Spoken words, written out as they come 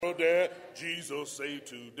heard that Jesus say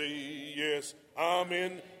today, yes, I'm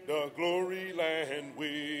in the glory land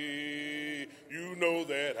way. You know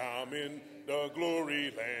that I'm in the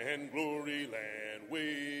glory land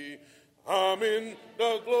way. I'm in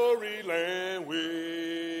the glory land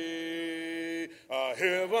way.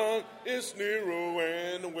 Heaven is nearer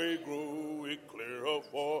and the way grow it clearer,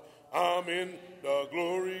 for I'm in the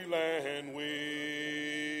glory land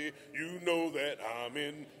way. You know that I'm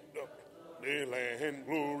in the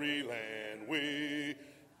glory land way.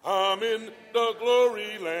 I'm in the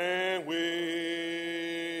glory land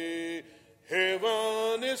way.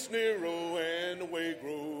 Heaven is nearer and the way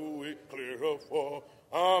grow it clearer, for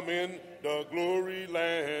I'm in the glory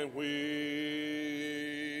land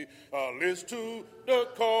way. Listen to the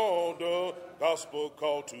call, the gospel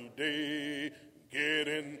call today. Get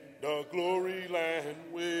in the glory land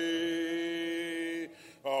way.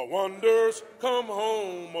 Wonders come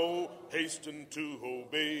home, oh, hasten to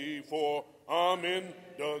obey, for I'm in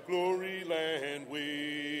the glory land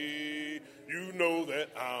way. You know that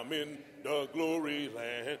I'm in the glory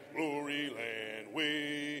land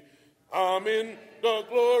way. I'm in the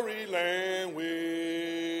glory land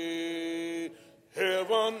way.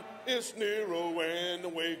 Heaven is nearer and the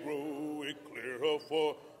way grow it clearer,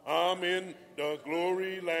 for I'm in the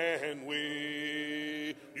glory land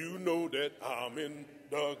way. You know that I'm in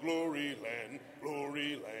the glory land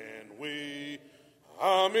way.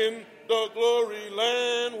 I'm in the glory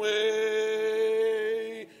land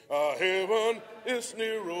way. Heaven is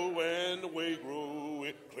nearer and the way grow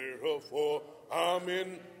it clearer, for I'm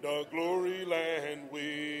in the glory land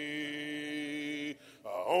way.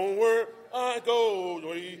 Onward I go,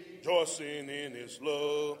 rejoicing in his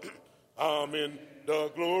love. I'm in the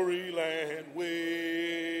glory land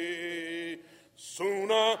way. Soon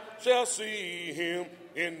I shall see him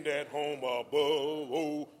in that home above.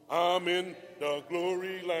 Oh, I'm in the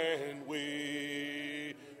glory land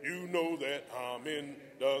way. You know that I'm in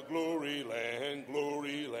the glory land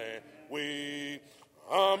way.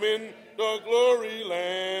 I'm in the glory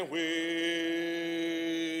land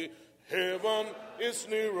way. Heaven is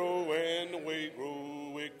nearer and the way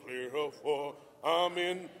grow it clearer, for I'm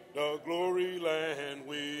in the glory land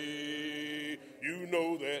way. You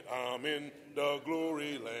know that I'm in the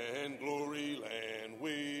glory land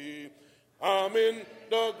way. I'm in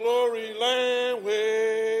the glory land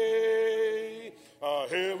way.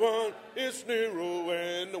 Heaven is nearer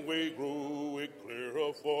and the way grow it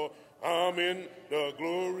clearer, for I'm in the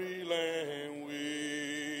glory land way.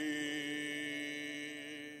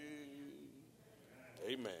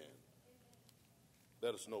 Amen.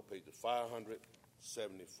 Let us know page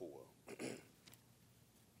 574.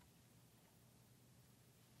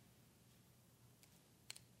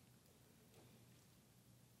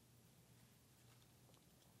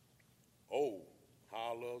 Oh, how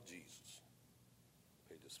I love Jesus.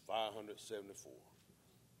 Pages 574.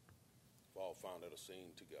 We've all found that a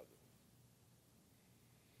sing together.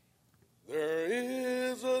 There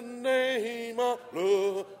is a name I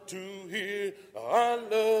love to hear. I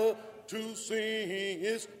love to sing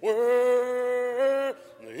his word.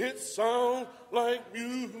 It sounds like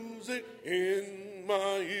music in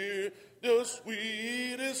my ear. The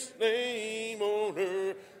sweetest name on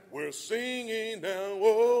earth. We're singing now,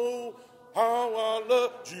 oh, how I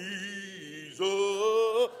love Jesus.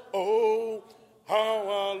 Oh, how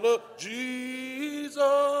I love Jesus.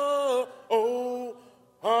 Oh,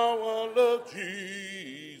 how I love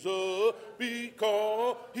Jesus,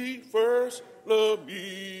 because he first loved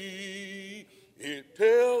me. It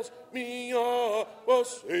tells me of a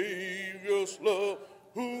Savior's love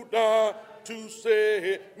who died to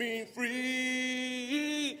set me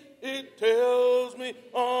free. It tells me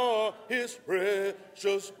of his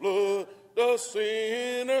precious blood, the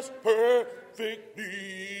sinner's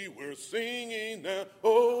perfectly. We're singing now,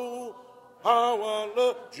 oh, how I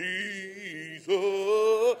love Jesus.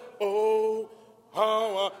 Oh,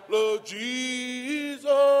 how I love Jesus.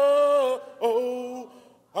 Oh,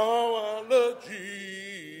 how I love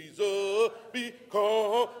Jesus,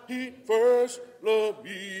 because he first loved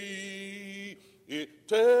me. It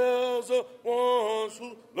tells the ones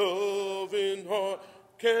who loving heart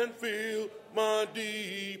can feel my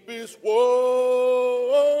deepest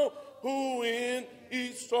woe, who in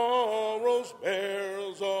each sorrow's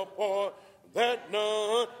bears a part that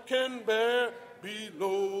none can bear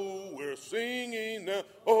below. We're singing now,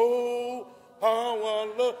 oh, how I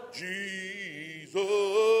love Jesus.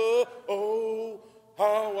 Oh,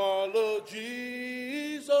 how I love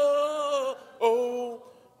Jesus. Oh,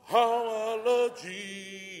 how I love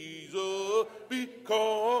Jesus,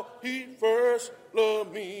 because he first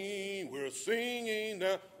loved me. We're singing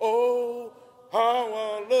now, oh, how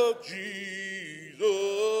I love love Jesus.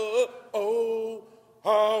 Oh,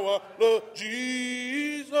 how I love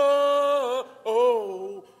Jesus.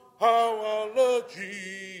 Oh, how I love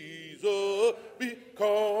Jesus,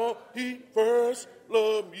 because he first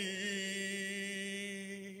loved me.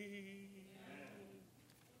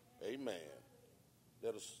 Amen.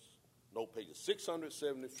 Let us know page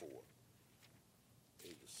 674.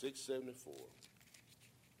 Page 674.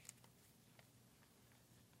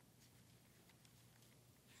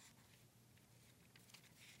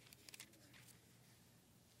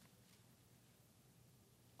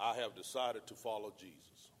 I have decided to follow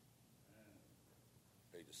Jesus.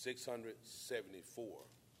 Page 674.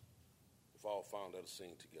 If all found, let us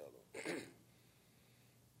sing together.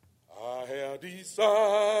 I have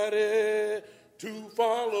decided to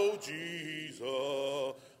follow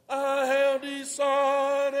Jesus. I have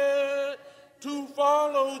decided to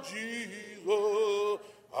follow Jesus.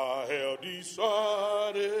 I have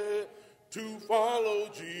decided to follow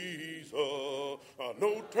Jesus.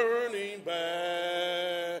 No turning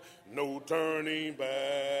back, no turning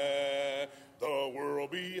back. The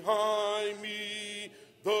world behind me,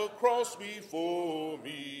 the cross before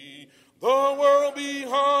me. The world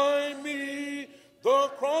behind me, the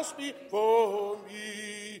cross before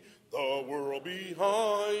me. The world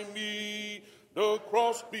behind me, the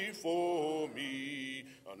cross before me.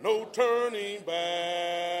 No turning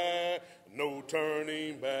back, no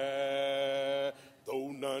turning back.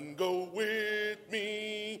 Though none go with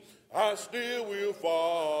me, I still will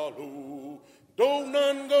follow. Though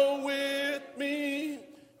none go with me,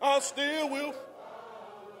 I still will follow.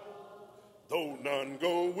 Though none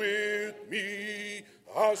go with me,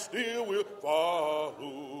 I still will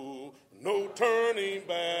follow. No turning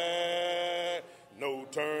back, no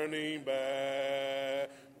turning back.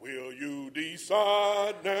 Will you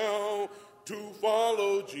decide now to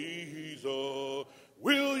follow Jesus?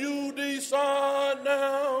 Will you decide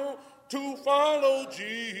now to follow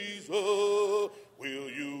Jesus? Will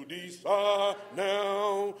you decide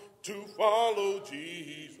now to follow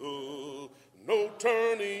Jesus? No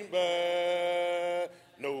turning back,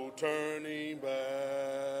 no turning back.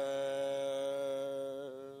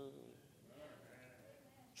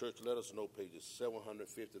 Church, let us know pages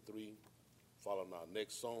 753. Following our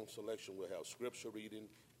next song selection, we'll have scripture reading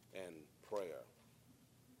and prayer.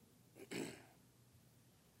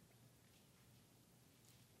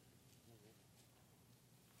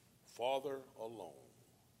 Father alone.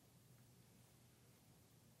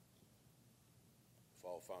 If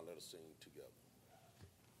all found, let us sing together.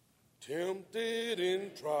 Tempted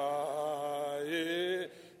and tried,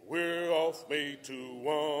 we're oft made to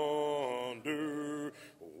wonder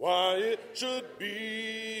why it should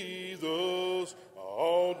be thus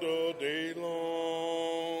all the day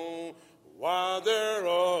long. Why there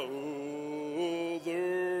are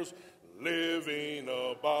others living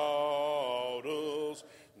about us,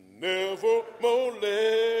 never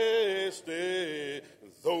molested,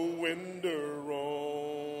 though in the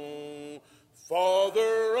wrong.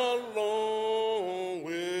 Father alone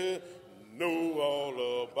will know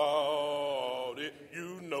all about it.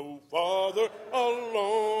 You know, Father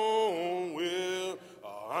alone will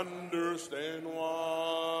understand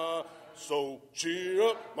why. So cheer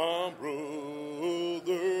up, my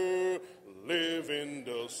brother, live in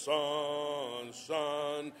the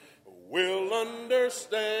sunshine. We'll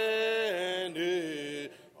understand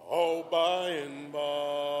it all by and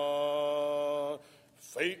by.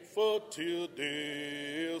 Faithful till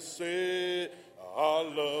death, say, our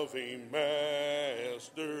loving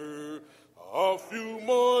Master. A few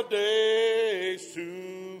more days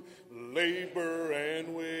to labor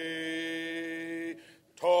and wait.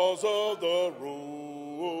 Toils of the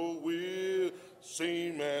road will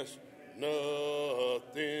seem as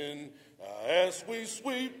nothing as we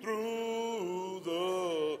sweep through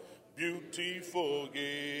the beautiful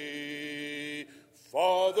gate.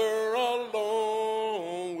 Father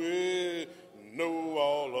alone will know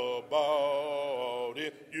all about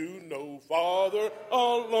it. You know, Father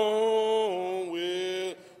alone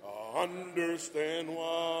will understand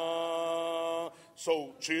why.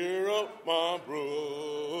 So cheer up, my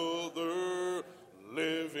brother,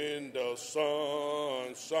 live in the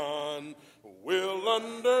sunshine. We'll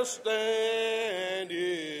understand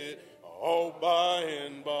it all by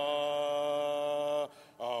and by.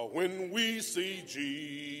 When we see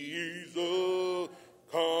Jesus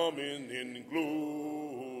coming in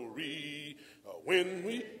glory, when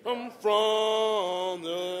we come from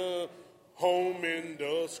the home in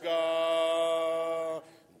the sky,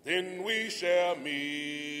 then we shall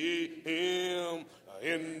meet him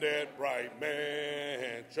in that bright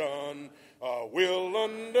mansion. We'll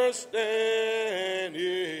understand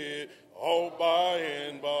it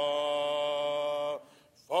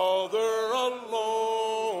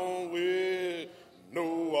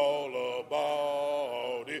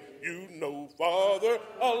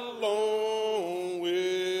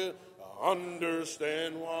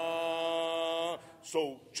understand why.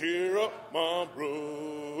 So cheer up, my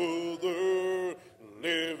brother,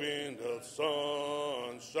 live in the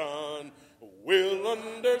sunshine. We'll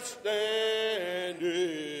understand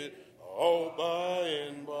it all by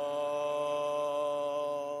and by.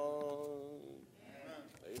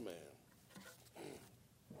 Amen.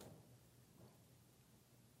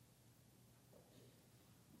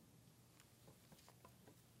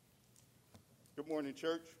 Good morning,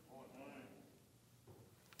 church.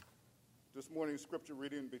 This morning's scripture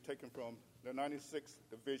reading will be taken from the 96th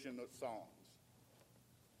division of Psalms.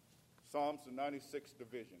 Psalms, the 96th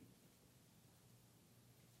division,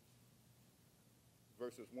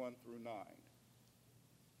 verses 1 through 9.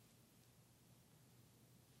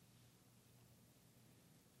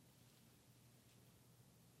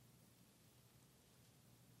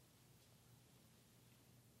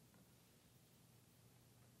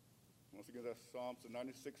 Once again, that's Psalms, the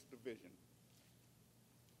 96th division,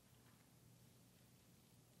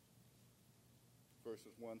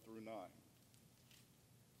 verses 1 through 9.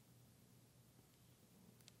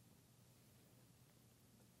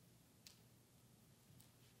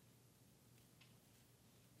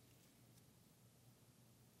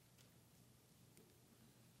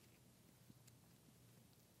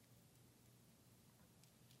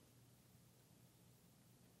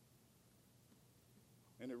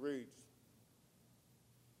 And it reads,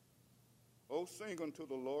 "O sing unto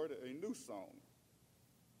the Lord a new song.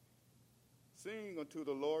 Sing unto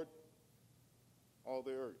the Lord, all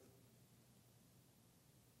the earth.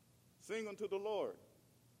 Sing unto the Lord,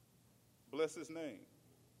 bless his name.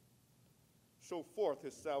 Show forth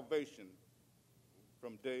his salvation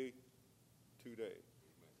from day to day."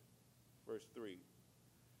 Verse 3,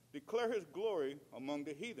 "Declare his glory among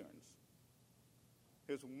the heathens,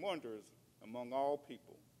 his wonders among all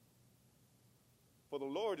people. For the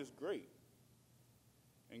Lord is great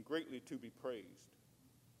and greatly to be praised.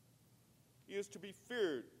 He is to be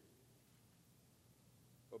feared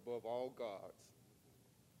above all gods.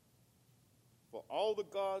 For all the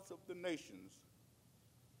gods of the nations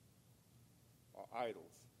are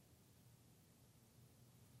idols.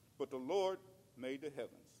 But the Lord made the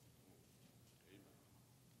heavens.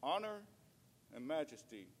 Honor and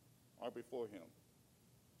majesty are before him.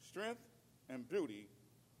 Strength and beauty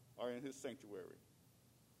are in his sanctuary."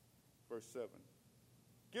 Verse 7,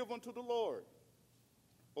 "Give unto the Lord,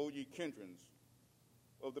 O ye kindreds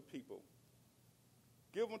of the people.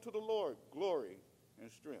 Give unto the Lord glory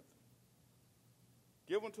and strength.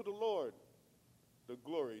 Give unto the Lord the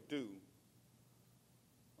glory due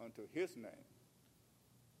unto his name.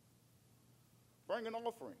 Bring an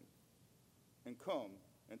offering and come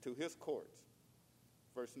into his courts."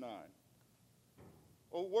 Verse 9,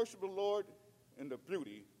 "O worship the Lord in the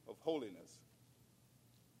beauty of holiness.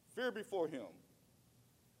 Fear before him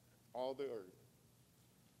all the earth."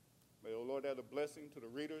 May the Lord add a blessing to the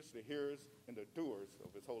readers, the hearers, and the doers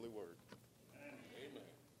of his holy word. Amen.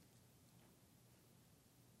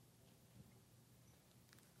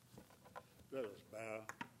 Let us bow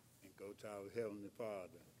and go to our Heavenly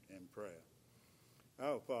Father in prayer.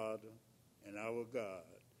 Our Father and our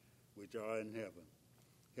God, which are in heaven.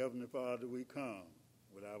 Heavenly Father, we come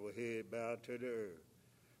with our head bowed to the earth,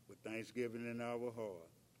 with thanksgiving in our heart,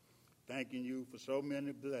 thanking you for so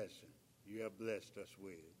many blessings you have blessed us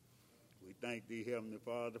with. We thank thee, Heavenly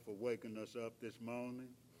Father, for waking us up this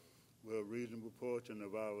morning with a reasonable portion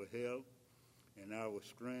of our health and our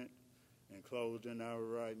strength and clothed in our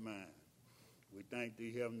right mind. We thank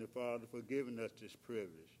thee, Heavenly Father, for giving us this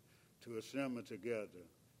privilege to assemble together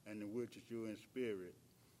and to worship you in spirit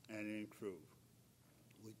and in truth.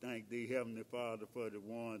 We thank thee, Heavenly Father, for the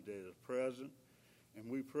ones that are present, and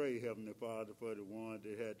we pray, Heavenly Father, for the ones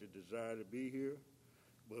that had the desire to be here,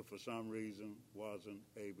 but for some reason wasn't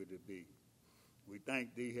able to be. We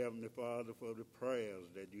thank thee, Heavenly Father, for the prayers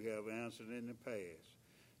that you have answered in the past,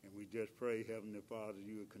 and we just pray, Heavenly Father,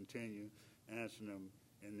 you will continue answering them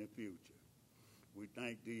in the future. We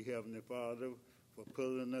thank thee, Heavenly Father, for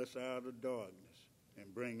pulling us out of darkness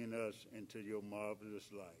and bringing us into your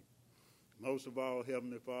marvelous light. Most of all,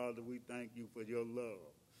 Heavenly Father, we thank you for your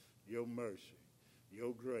love, your mercy,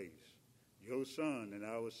 your grace, your Son and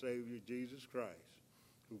our Savior, Jesus Christ,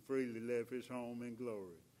 who freely left his home in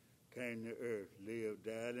glory, came to earth, lived,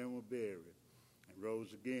 died, and was buried, and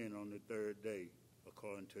rose again on the third day,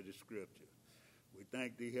 according to the Scripture. We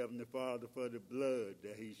thank thee, Heavenly Father, for the blood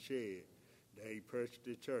that he shed, that he purchased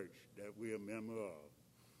the church that we are a member of.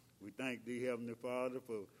 We thank thee, Heavenly Father,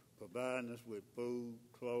 for providing us with food,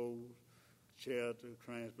 clothes, shelter,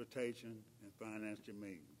 transportation, and financial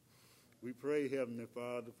means. We pray, Heavenly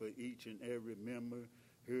Father, for each and every member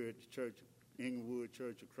here at the Church, Inglewood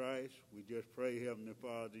Church of Christ. We just pray, Heavenly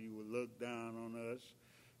Father, you will look down on us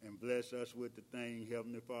and bless us with the thing,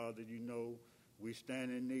 Heavenly Father, you know we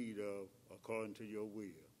stand in need of according to your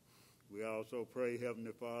will. We also pray,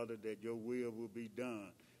 Heavenly Father, that your will be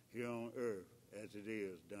done here on earth as it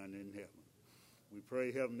is done in heaven. We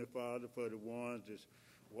pray, Heavenly Father, for the ones that's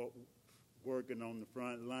working on the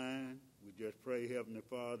front line. We just pray, Heavenly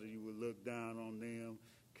Father, you will look down on them,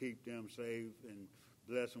 keep them safe, and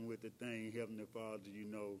bless them with the thing, Heavenly Father, you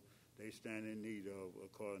know they stand in need of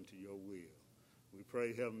according to your will. We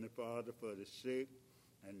pray, Heavenly Father, for the sick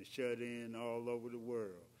and the shut-in all over the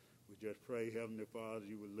world. We just pray, Heavenly Father,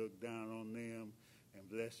 you will look down on them and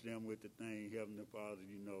bless them with the thing, Heavenly Father,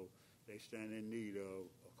 you know they stand in need of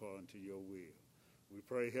according to your will. We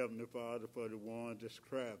pray, Heavenly Father, for the ones that's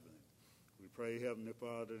traveling. We pray, Heavenly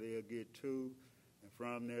Father, they'll get to and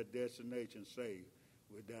from their destination safe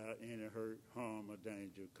without any hurt, harm, or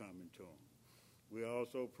danger coming to them. We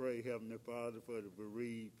also pray, Heavenly Father, for the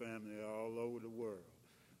bereaved family all over the world.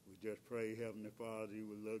 We just pray, Heavenly Father, you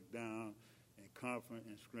will look down and comfort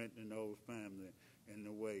and strengthen those families in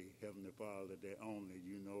the way, Heavenly Father, that only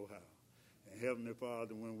you know how. And Heavenly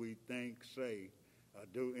Father, when we think, say, or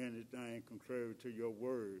do anything contrary to your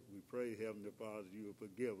word, we pray, Heavenly Father, you will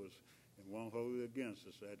forgive us and won't hold it against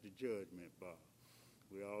us at the judgment bar.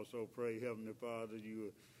 We also pray, Heavenly Father, you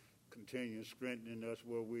will continue strengthening us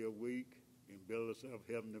where we are weak and build us up,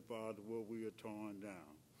 Heavenly Father, where we are torn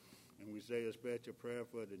down. And we say a special prayer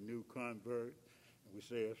for the new convert. And we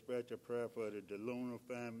say a special prayer for the DeLuna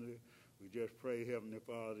family. We just pray, Heavenly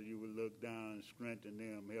Father, you will look down and strengthen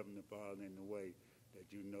them, Heavenly Father, in the way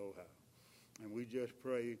that you know how. And we just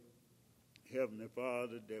pray, Heavenly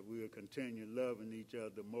Father, that we will continue loving each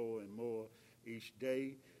other more and more each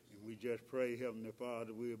day. And we just pray, Heavenly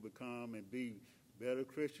Father, we'll become and be better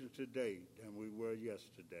Christians today than we were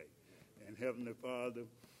yesterday. And Heavenly Father,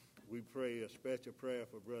 we pray a special prayer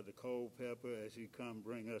for Brother Culpepper as he come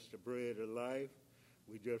bring us the bread of life.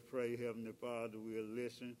 We just pray, Heavenly Father, we'll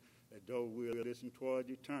listen as though we'll listen toward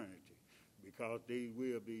eternity, because these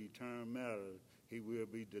will be eternal matters he will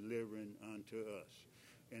be delivering unto us.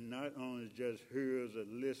 And not only just hearers or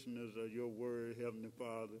listeners of your word, Heavenly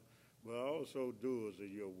Father, but also doers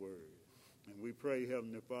of your word. And we pray,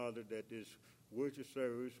 Heavenly Father, that this worship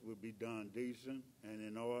service will be done decent and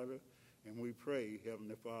in order. And we pray,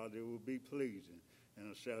 Heavenly Father, it will be pleasing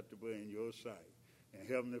and acceptable in your sight. And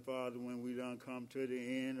Heavenly Father, when we done come to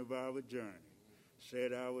the end of our journey,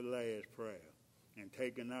 said our last prayer and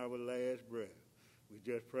taken our last breath, we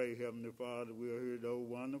just pray, Heavenly Father, we'll hear those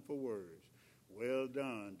wonderful words. Well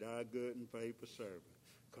done, thy good and faithful servant.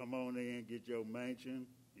 Come on in and get your mansion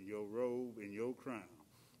and your robe and your crown.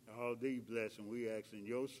 All these blessings we ask in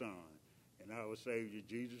your Son and our Savior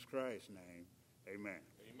Jesus Christ's name. Amen.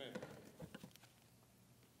 Amen.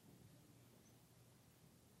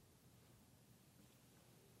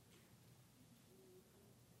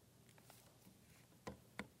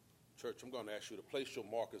 Church, I'm going to ask you to place your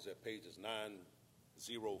markers at pages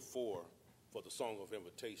 904 for the Song of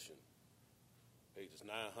Invitation. Pages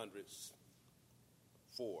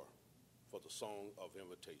 904 for the Song of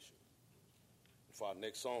Invitation. For our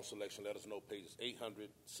next song selection, let us know pages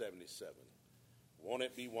 877. Won't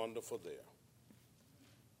it be wonderful there?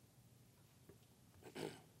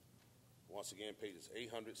 Once again, pages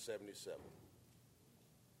 877.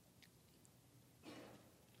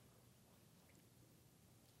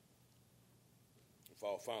 If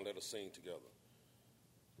all found, let us sing together.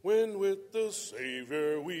 When with the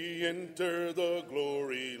Savior we enter the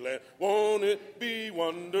glory land, won't it be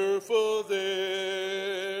wonderful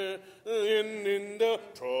there? In the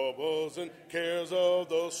troubles and cares of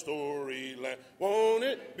the storyland, won't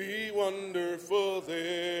it be wonderful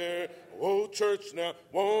there? Oh, church, now,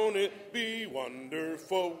 won't it be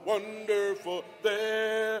wonderful, wonderful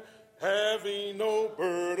there? Having no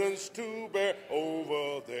burdens to bear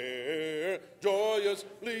over there,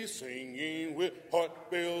 joyously singing with heart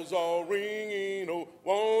bells all ringing. Oh,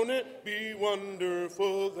 won't it be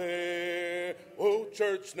wonderful there? Oh,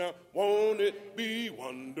 church, now, won't it be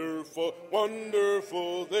wonderful,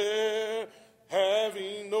 wonderful there?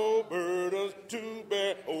 Having no burdens to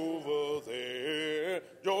bear over there,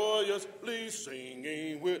 joyously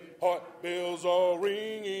singing with heart bells all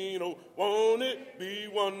ringing. Oh, won't it be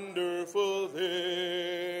wonderful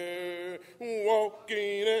there?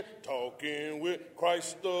 Walking and talking with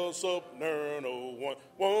Christ the supernal one,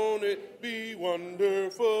 won't it be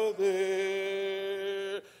wonderful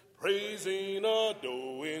there? Praising,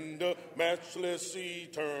 adoring the matchless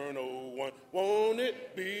eternal one, won't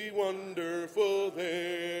it be wonderful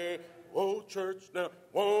there? Oh, church, now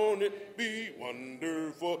won't it be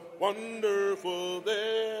wonderful, wonderful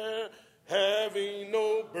there, having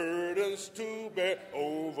no burdens to bear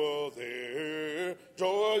over there,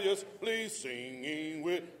 joyously singing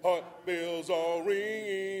with heart bells all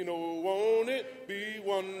ringing. Oh, won't it be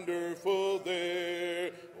wonderful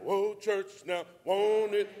there? Oh, church, now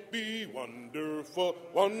won't it be wonderful,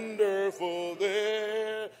 wonderful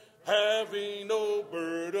there, having no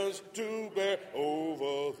burdens to bear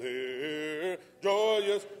over there,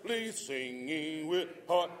 joyously singing with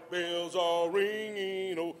heart bells all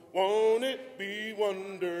ringing. Oh, won't it be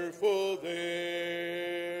wonderful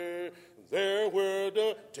there? There where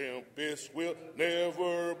the tempest will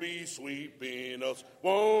never be sweeping us,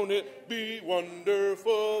 won't it be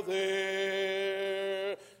wonderful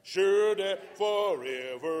there? Sure that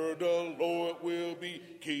forever the Lord will be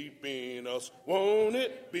keeping us, won't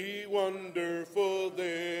it be wonderful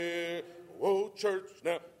there? Oh, church,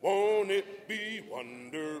 now won't it be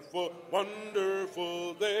wonderful,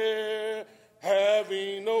 wonderful there,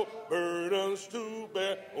 having no burdens to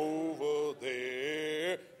bear over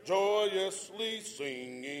there, joyously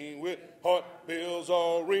singing with heart bells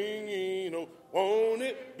all ringing. Oh, won't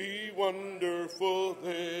it be wonderful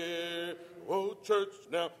there? Oh, church,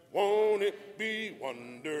 now won't it be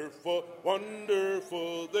wonderful,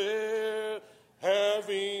 wonderful there,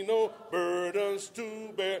 having no burdens to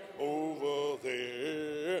bear over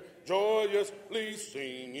there, joyously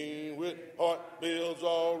singing with heart bells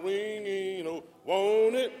all ringing. Oh,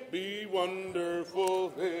 won't it be wonderful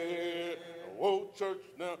there? Oh, church,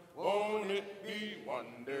 now won't it be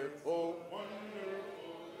wonderful,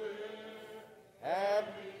 wonderful there,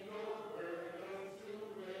 having no burdens to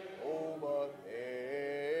bear over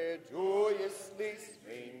there, joyously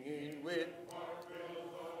singing with heart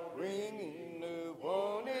bells all ringing.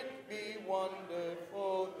 Won't it be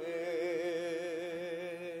wonderful there?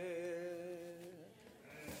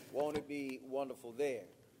 Won't it be wonderful there?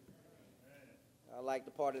 I like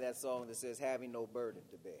the part of that song that says, having no burden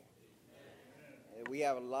to bear. And we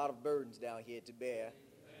have a lot of burdens down here to bear,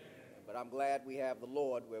 but I'm glad we have the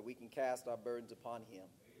Lord where we can cast our burdens upon him.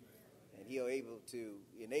 And he'll able to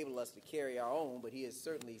enable us to carry our own, but he has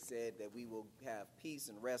certainly said that we will have peace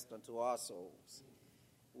and rest unto our souls.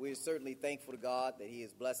 We're certainly thankful to God that he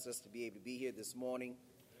has blessed us to be able to be here this morning.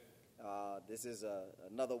 This is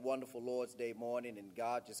another wonderful Lord's Day morning, and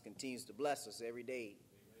God just continues to bless us every day.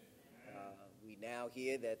 We now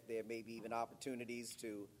hear that there may be even opportunities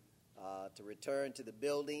to return to the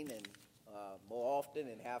building and more often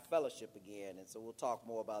and have fellowship again. And so we'll talk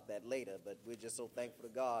more about that later, but we're just so thankful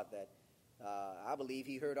to God that I believe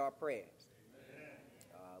he heard our prayers.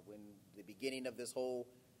 When the beginning of this whole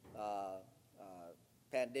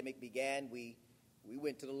pandemic began, we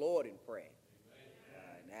went to the Lord in prayer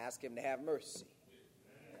and asked him to have mercy,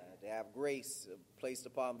 to have grace placed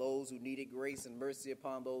upon those who needed grace and mercy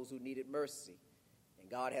upon those who needed mercy. And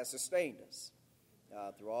God has sustained us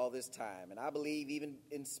through all this time. And I believe even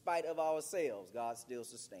in spite of ourselves, God still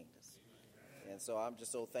sustained us. And so I'm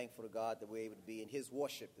just so thankful to God that we're able to be in his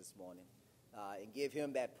worship this morning and give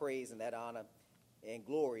him that praise and that honor and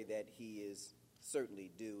glory that he is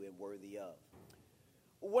certainly due and worthy of.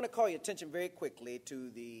 I want to call your attention very quickly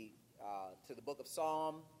to the book of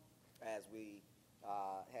Psalm, as we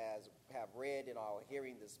have read in our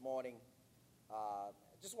hearing this morning. I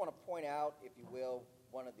just want to point out, if you will,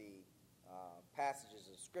 one of the passages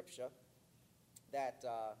of Scripture that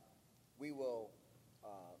we will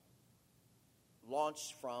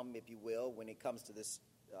launch from, if you will, when it comes to this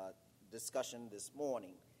discussion this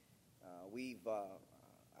morning. We've,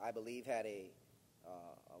 I believe, had a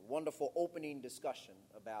wonderful opening discussion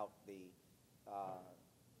about the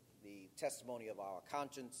testimony of our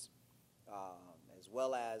conscience, as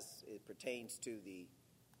well as it pertains to the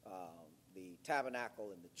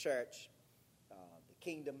tabernacle and the church, the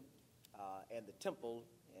kingdom, and the temple,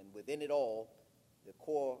 and within it all, the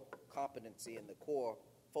core competency and the core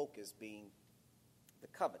focus being the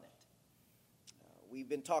covenant. We've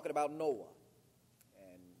been talking about Noah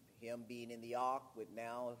and him being in the ark with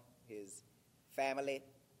now his family,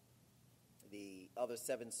 the other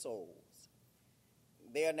 7 souls.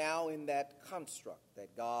 They are now in that construct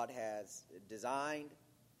that God has designed,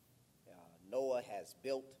 Noah has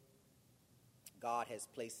built, God has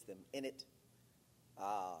placed them in it,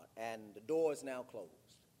 and the door is now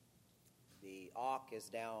closed. The ark is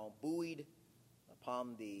now buoyed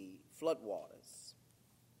upon the floodwaters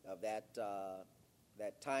of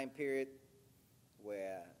that time period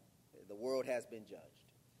where the world has been judged.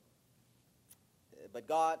 But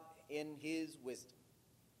God, in his wisdom,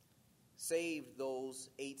 saved those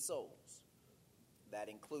 8 souls. That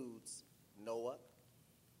includes Noah,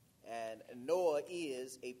 And Noah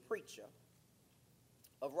is a preacher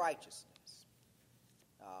of righteousness.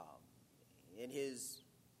 In his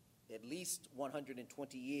at least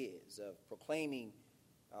 120 years of proclaiming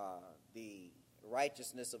the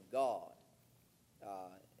righteousness of God,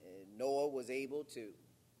 Noah was able to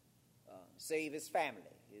save his family,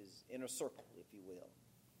 his inner circle, if you will.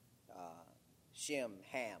 Shem,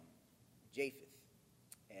 Ham, Japheth,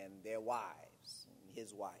 and their wives, and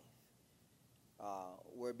his wife,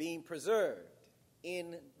 were being preserved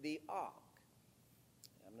in the ark.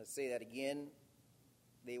 I'm going to say that again.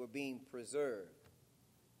 They were being preserved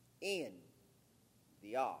in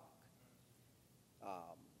the ark.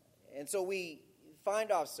 And so we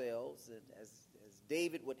find ourselves, as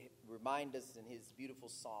David would remind us in his beautiful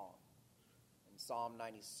psalm, in Psalm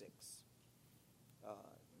 96.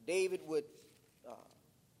 David would,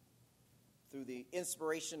 through the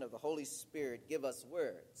inspiration of the Holy Spirit, give us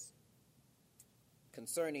words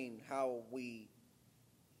concerning how we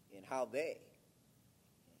and how they,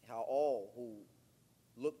 how all who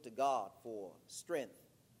look to God for strength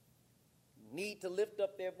need to lift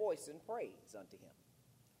up their voice in praise unto him.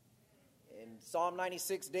 In Psalm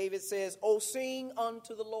 96, David says, "Oh, sing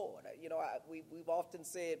unto the Lord." You know, we've often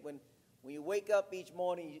said when you wake up each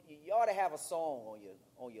morning, you ought to have a song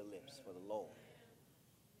on your lips for the Lord.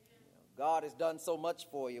 You know, God has done so much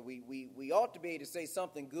for you. We ought to be able to say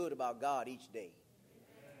something good about God each day.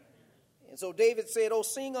 And so David said, "Oh,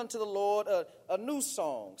 sing unto the Lord a new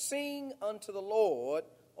song. Sing unto the Lord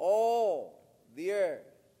all the earth."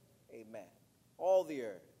 Amen. All the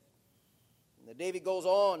earth. And then David goes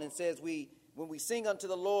on and says, when we sing unto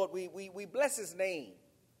the Lord, we bless his name.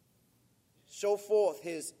 Show forth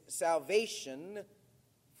his salvation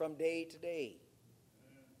from day to day.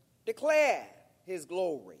 Declare his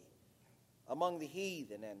glory among the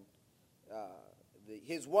heathen and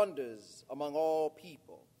his wonders among all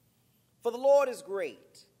people. For the Lord is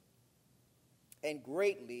great and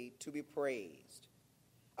greatly to be praised.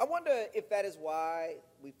 I wonder if that is why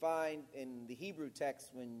we find in the Hebrew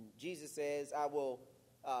text when Jesus says, "I will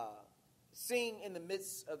sing in the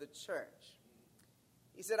midst of the church."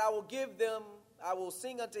 He said, I will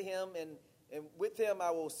sing unto him, and with him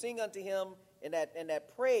I will sing unto him, and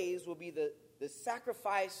that praise will be the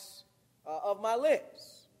sacrifice of my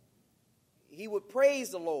lips. He would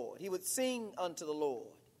praise the Lord. He would sing unto the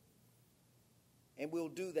Lord. And we'll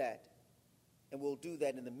do that. And we'll do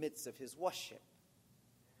that in the midst of his worship.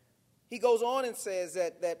 He goes on and says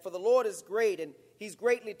that for the Lord is great, and he's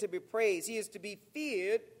greatly to be praised. He is to be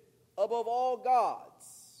feared above all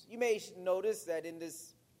gods. You may notice that in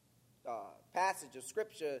this passage of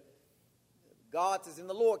Scripture, gods is in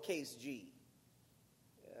the lowercase g,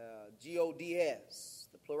 G-O-D-S.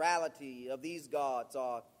 The plurality of these gods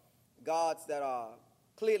are gods that are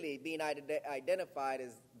clearly being identified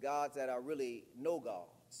as gods that are really no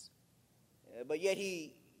gods. But yet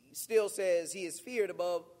he still says he is feared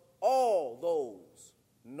above all those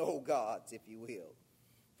no gods, if you will.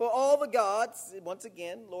 For all the gods, once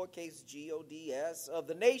again, lowercase G-O-D-S, of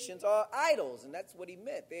the nations are idols, and that's what he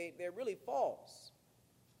meant. They're really false.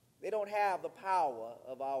 They don't have the power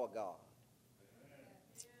of our God.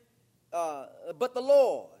 But the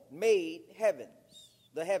Lord made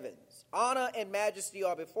the heavens. Honor and majesty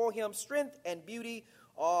are before him. Strength and beauty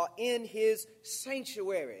are in his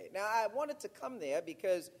sanctuary. Now, I wanted to come there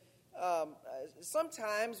because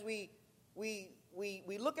sometimes we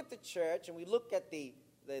look at the church and we look at the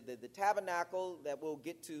tabernacle that we'll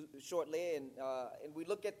get to shortly, and we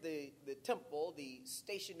look at the temple, the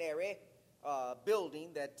stationary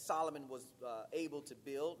building that Solomon was able to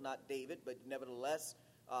build, not David, but nevertheless,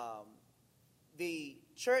 the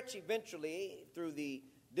church eventually, through the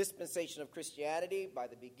dispensation of Christianity, by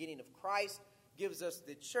the beginning of Christ, gives us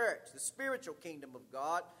the church, the spiritual kingdom of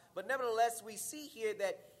God. But nevertheless, we see here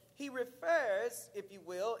that he refers, if you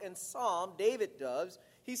will, in Psalm, David does,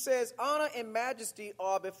 he says, honor and majesty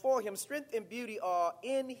are before him, strength and beauty are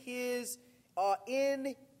in his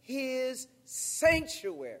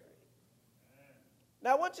sanctuary.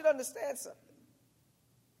 Now, I want you to understand something.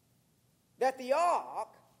 That the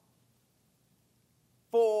ark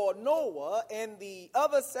for Noah and the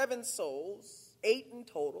other 7 souls, 8 in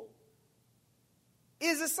total,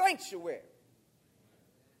 is a sanctuary.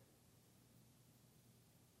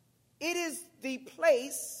 It is the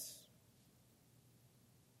place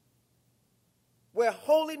where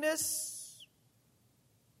holiness,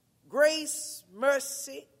 grace,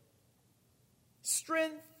 mercy,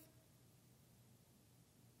 strength,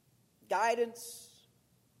 guidance,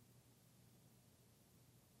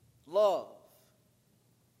 love,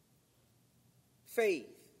 faith,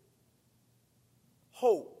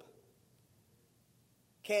 hope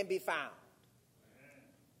can be found.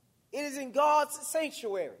 It is in God's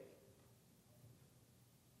sanctuary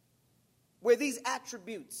where these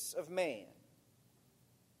attributes of man,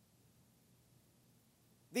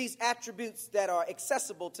 these attributes that are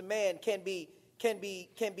accessible to man can be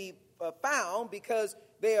found because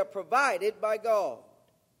they are provided by God.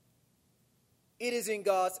 It is in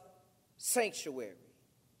God's sanctuary.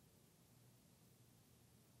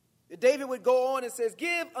 David would go on and says,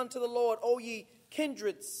 "Give unto the Lord, O ye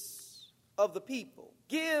kindreds of the people.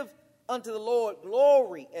 Give unto the Lord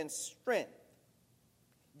glory and strength.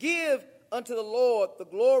 Give unto the Lord the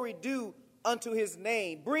glory due unto his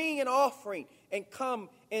name. Bring an offering and come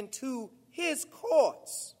into his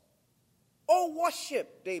courts. O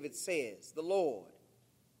worship," David says, "the Lord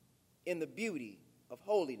in the beauty of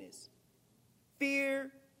holiness.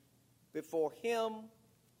 Fear before him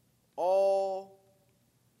all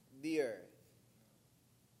the earth."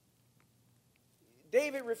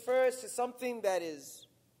 David refers to something that is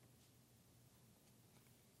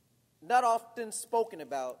not often spoken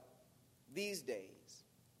about these days.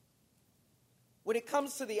 When it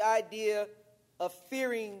comes to the idea of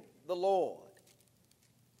fearing the Lord,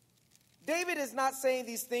 David is not saying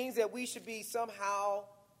these things that we should be somehow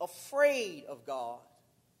afraid of God,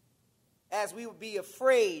 as we would be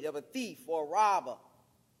afraid of a thief or a robber,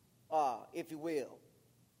 if you will.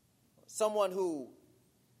 Someone who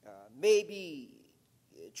may be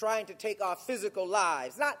trying to take our physical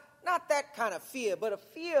lives. Not that kind of fear, but a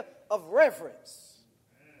fear of reverence.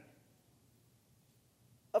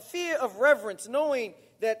 A fear of reverence, knowing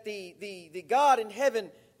that the God in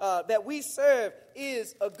heaven that we serve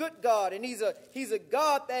is a good God, and he's a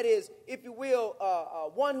God that is, if you will,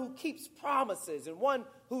 one who keeps promises and one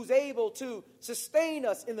who's able to sustain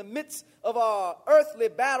us in the midst of our earthly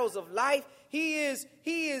battles of life. He is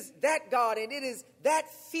that God, and it is that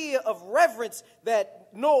fear of reverence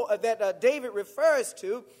that David refers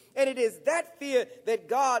to, and it is that fear that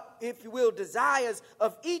God, if you will, desires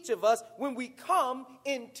of each of us when we come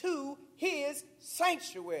into his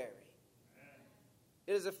sanctuary.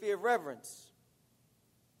 It is a fear of reverence.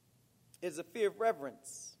 It is a fear of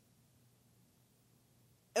reverence.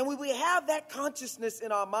 And when we have that consciousness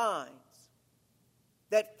in our minds,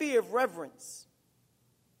 that fear of reverence,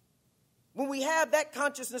 when we have that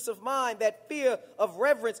consciousness of mind, that fear of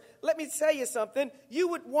reverence, let me tell you something. You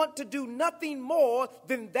would want to do nothing more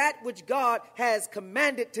than that which God has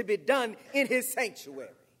commanded to be done in his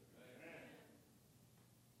sanctuary.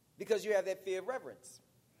 Because you have that fear of reverence.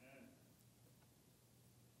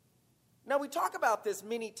 Now, we talk about this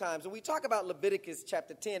many times, and we talk about Leviticus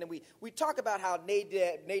chapter 10, and we talk about how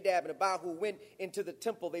Nadab and Abihu went into the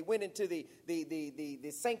temple. They went into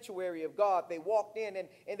the sanctuary of God. They walked in, and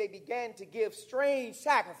they began to give strange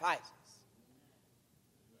sacrifices.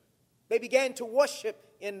 They began to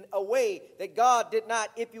worship in a way that God did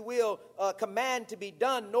not, if you will, command to be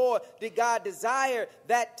done, nor did God desire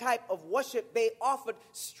that type of worship. They offered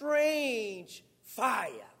strange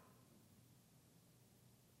fire.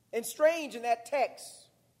 And strange in that text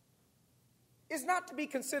is not to be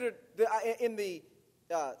considered in the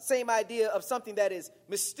same idea of something that is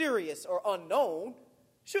mysterious or unknown.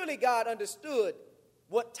 Surely God understood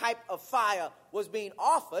what type of fire was being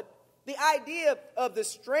offered. The idea of the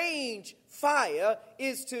strange fire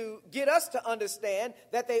is to get us to understand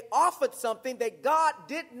that they offered something that God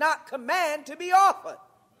did not command to be offered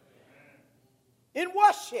in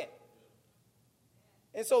worship.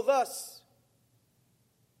 And so thus,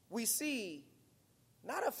 we see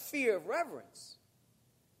not a fear of reverence,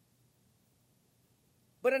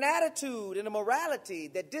 but an attitude and a morality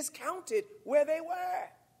that discounted where they were.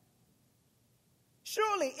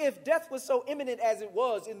 Surely, if death was so imminent as it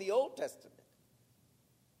was in the Old Testament,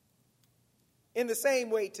 in the same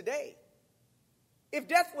way today, if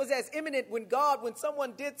death was as imminent when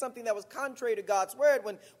someone did something that was contrary to God's word,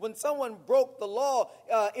 when someone broke the law,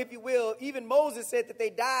 if you will, even Moses said that they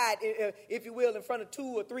died, if you will, in front of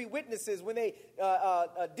 2 or 3 witnesses when they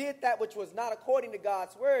did that which was not according to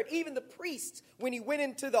God's word. Even the priest, when he went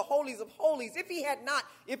into the holies of holies, if he had not,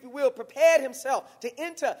 if you will, prepared himself to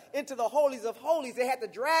enter into the holies of holies, they had to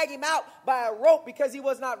drag him out by a rope because he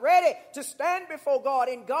was not ready to stand before God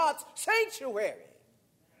in God's sanctuary.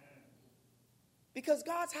 Because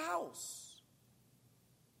God's house,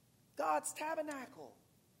 God's tabernacle,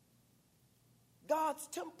 God's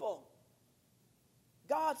temple,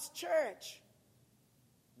 God's church,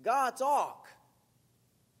 God's ark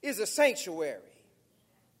is a sanctuary.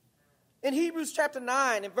 In Hebrews chapter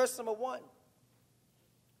 9 and verse number 1,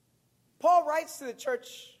 Paul writes to the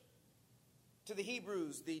church, to the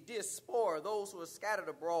Hebrews, the diaspora, those who are scattered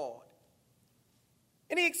abroad.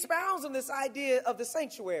 And he expounds on this idea of the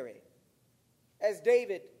sanctuary, as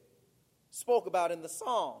David spoke about in the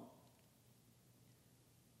psalm.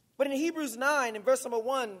 But in Hebrews 9, in verse number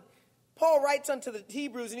 1, Paul writes unto the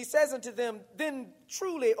Hebrews, and he says unto them, then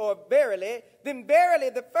verily,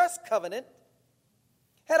 the first covenant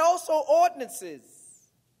had also ordinances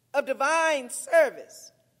of divine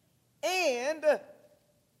service and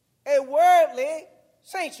a worldly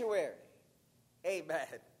sanctuary. Amen.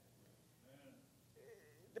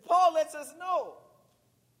 Paul lets us know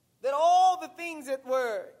that all the things that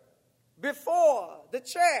were before the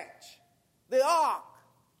church, the ark,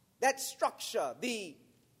 that structure, the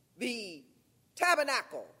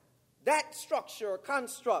tabernacle, that structure or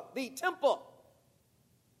construct, the temple,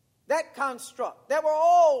 that construct, that were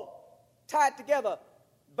all tied together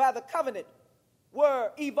by the covenant,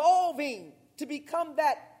 were evolving to become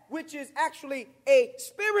that which is actually a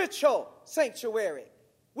spiritual sanctuary,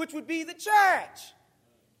 which would be the church.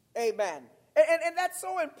 Amen. And that's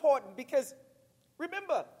so important because,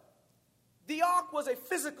 remember, the ark was a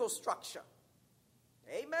physical structure.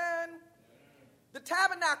 Amen. The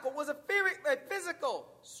tabernacle was a physical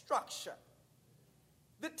structure.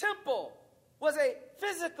 The temple was a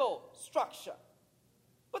physical structure.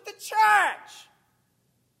 But the church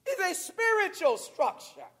is a spiritual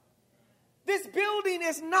structure. This building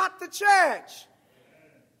is not the church.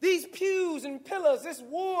 These pews and pillars, this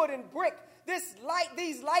wood and brick,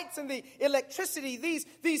 these lights and the electricity,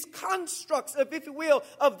 these constructs of, if you will,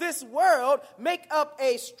 of this world make up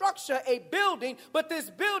a structure, a building, but this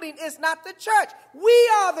building is not the church. We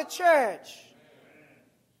are the church.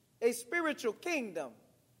 A spiritual kingdom.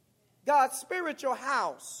 God's spiritual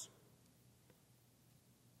house.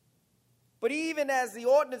 But even as the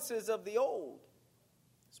ordinances of the old,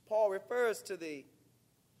 as Paul refers to the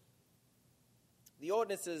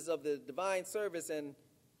ordinances of the divine service and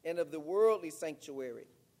of the worldly sanctuary.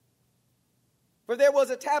 For there was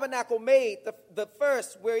a tabernacle made, the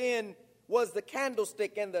first wherein was the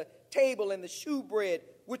candlestick and the table and the shewbread,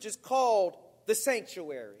 which is called the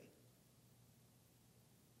sanctuary.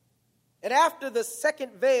 And after the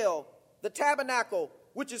second veil, the tabernacle,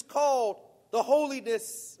 which is called the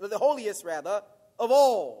holiest of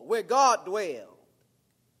all, where God dwelled,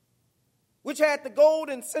 which had the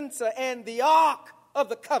golden censer and the ark of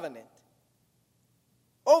the covenant,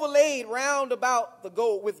 overlaid round about the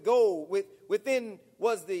gold, within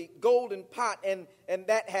was the golden pot, and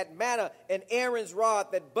that had manna, and Aaron's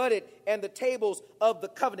rod that budded, and the tables of the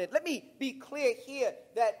covenant. Let me be clear here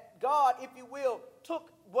that God, if you will,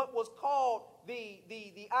 took what was called the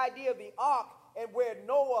idea of the ark, and where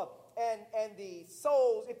Noah and the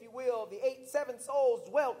souls, if you will, the 7 souls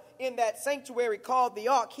dwelt in that sanctuary called the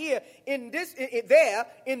ark. Here in this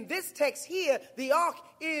text here, the ark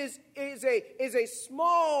is a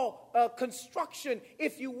small construction,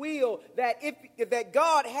 if you will, that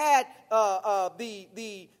God had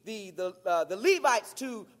the Levites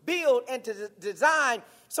to build and to design,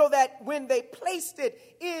 so that when they placed it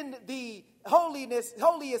in the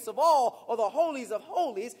holiest of all, or the holies of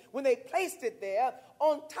holies, when they placed it there,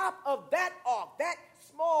 on top of that ark, that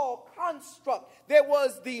small construct, there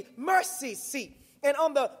was the mercy seat. And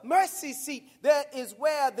on the mercy seat, that is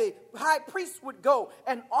where the high priest would go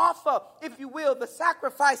and offer, if you will, the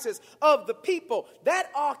sacrifices of the people. That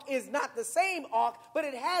ark is not the same ark, but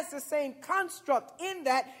it has the same construct in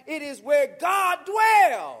that it is where God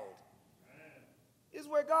dwelled. It is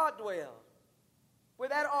where God dwelled. Where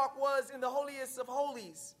that ark was in the holiest of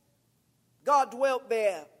holies, God dwelt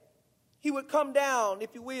there. He would come down, if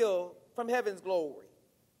you will, from heaven's glory.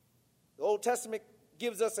 The Old Testament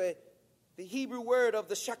gives us the Hebrew word of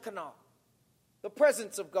the Shekinah, the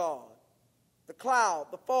presence of God, the cloud,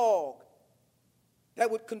 the fog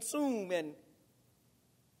that would consume and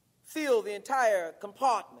fill the entire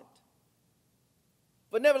compartment.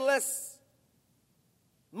 But nevertheless,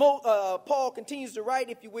 Paul continues to write,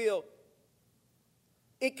 if you will,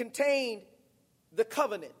 it contained the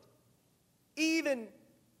covenant. Even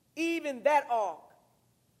that ark,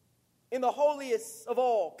 in the holiest of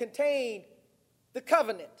all, contained the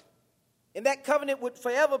covenant. And that covenant would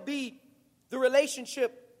forever be the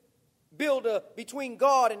relationship builder between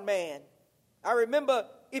God and man. I remember,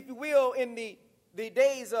 if you will, in the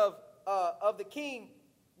days of the king,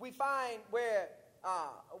 we find where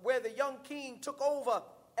the young king took over,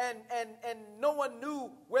 and no one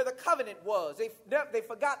knew where the covenant was. They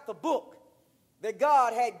forgot the book that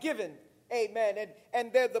God had given Amen.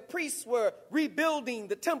 And the priests were rebuilding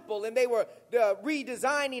the temple, and they were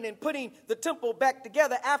redesigning and putting the temple back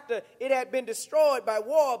together after it had been destroyed by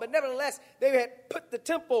war. But nevertheless, they had put the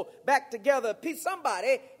temple back together.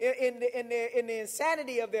 Somebody in the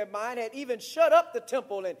insanity of their mind had even shut up the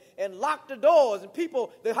temple and locked the doors, and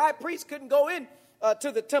people, the high priest, couldn't go in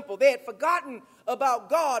to the temple. They had forgotten about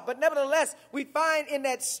God. But nevertheless, we find in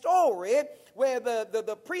that story where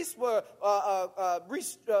the priests were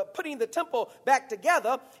putting the temple back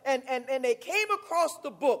together, and they came across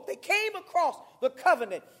the book. They came across the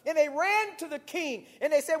covenant, and they ran to the king,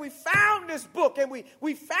 and they said, we found this book, and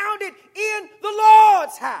we found it in the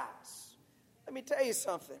Lord's house. Let me tell you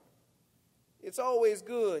something. It's always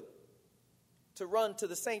good to run to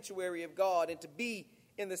the sanctuary of God and to be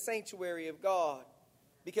in the sanctuary of God.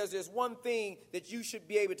 Because there's one thing that you should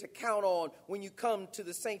be able to count on when you come to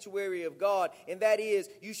the sanctuary of God, and that is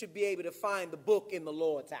you should be able to find the book in the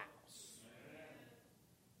Lord's house.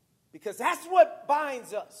 Because that's what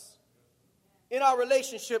binds us in our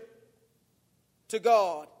relationship to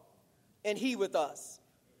God and He with us.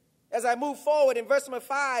 As I move forward in verse number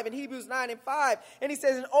 5 in Hebrews 9:5, and he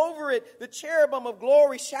says, and over it the cherubim of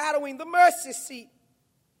glory shadowing the mercy seat,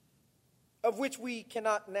 of which we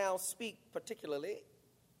cannot now speak particularly.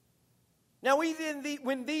 Now,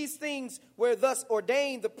 when these things were thus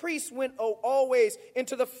ordained, the priests went always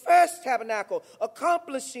into the first tabernacle,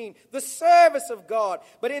 accomplishing the service of God.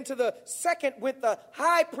 But into the second went the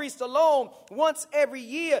high priest alone, once every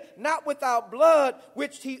year, not without blood,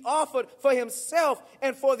 which he offered for himself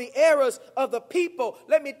and for the errors of the people.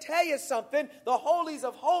 Let me tell you something. The holies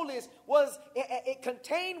of holies was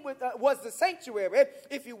the sanctuary,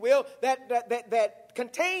 if you will, that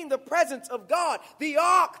contained the presence of God. The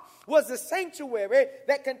ark was the sanctuary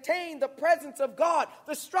that contained the presence of God.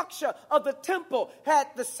 The structure of the temple had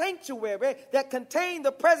the sanctuary that contained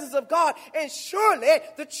the presence of God. And surely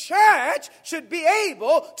the church should be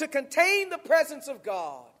able to contain the presence of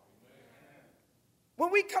God.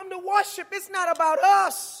 When we come to worship, it's not about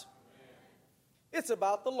us. It's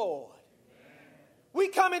about the Lord. We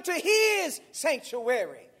come into His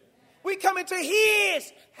sanctuary. We come into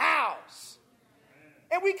His house.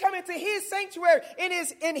 And we come into His sanctuary,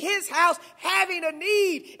 in His house, having a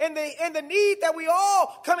need. And the need that we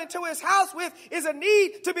all come into His house with is a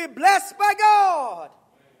need to be blessed by God.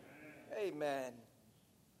 Amen.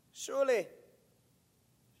 Surely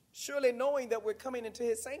knowing that we're coming into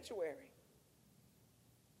His sanctuary,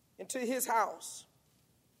 into His house,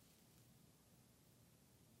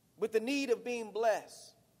 with the need of being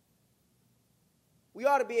blessed, we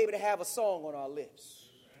ought to be able to have a song on our lips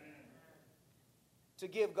to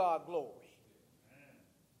give God glory,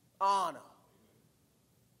 honor,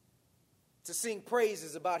 to sing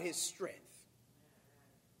praises about His strength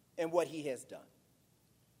and what He has done.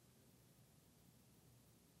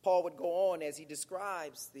 Paul would go on as he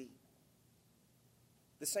describes the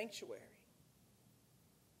sanctuary.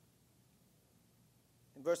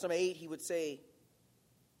 In verse number 8, he would say,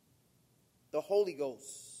 the Holy Ghost,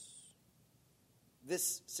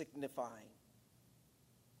 this signifying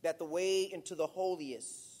that the way into the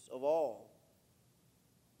holiest of all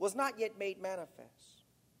was not yet made manifest,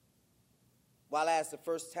 while as the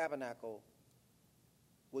first tabernacle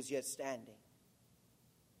was yet standing,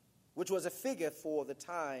 which was a figure for the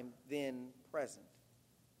time then present,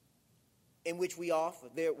 in which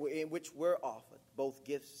were offered both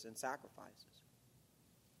gifts and sacrifices.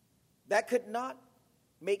 That could not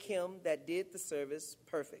make him that did the service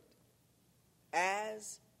perfect,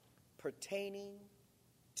 as pertaining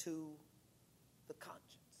to the conscience.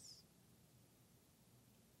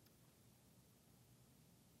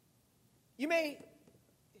 You may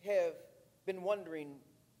have been wondering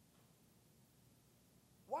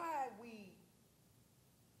why we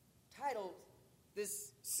titled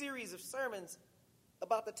this series of sermons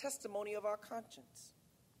about the testimony of our conscience.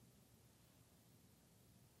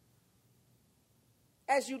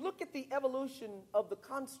 As you look at the evolution of the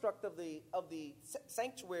construct of the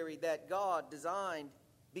sanctuary that God designed,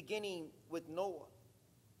 beginning with Noah,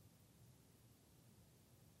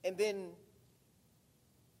 and then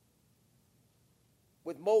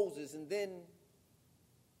with Moses, and then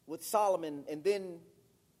with Solomon, and then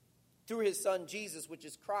through his son Jesus, which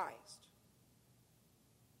is Christ,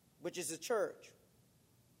 which is the church.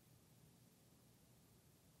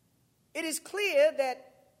 It is clear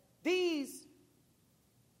that these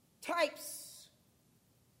types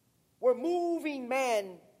were moving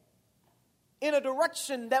man in a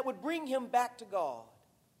direction that would bring him back to God.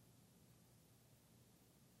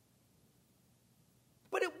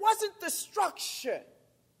 But it wasn't the structure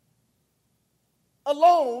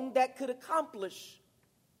alone that could accomplish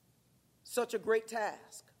such a great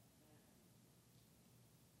task.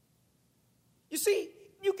 You see,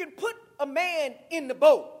 you can put a man in the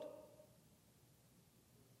boat,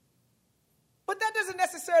 but that doesn't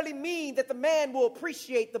necessarily mean that the man will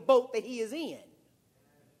appreciate the boat that he is in.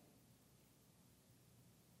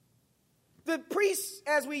 The priests,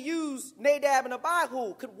 as we use Nadab and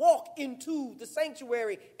Abihu, could walk into the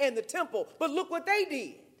sanctuary and the temple, but look what they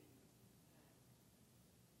did.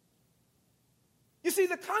 You see,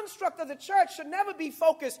 the construct of the church should never be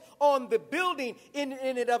focused on the building in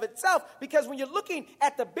and of itself, because when you're looking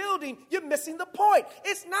at the building, you're missing the point.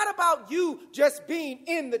 It's not about you just being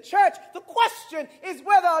in the church. The question is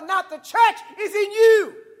whether or not the church is in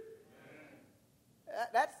you.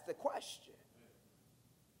 That's the question.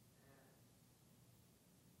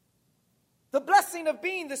 The blessing of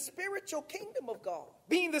being the spiritual kingdom of God,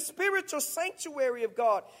 being the spiritual sanctuary of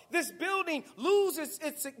God. This building loses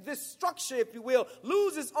this structure, if you will,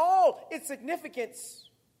 loses all its significance.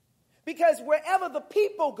 Because wherever the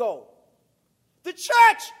people go, the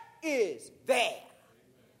church is there.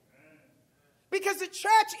 Because the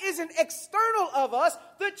church isn't external of us,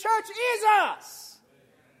 the church is us.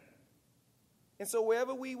 And so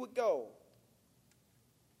wherever we would go,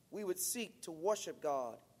 we would seek to worship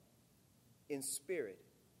God in spirit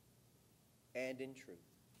and in truth.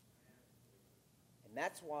 And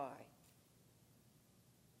that's why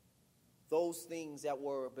those things that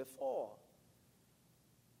were before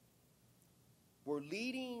were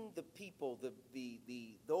leading the people,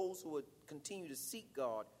 those who would continue to seek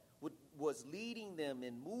God, was leading them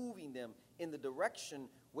and moving them in the direction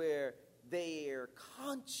where their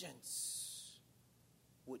conscience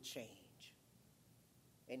would change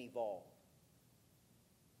and evolve.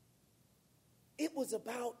 It was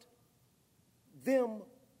about them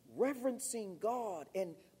reverencing God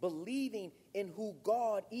and believing in who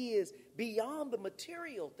God is beyond the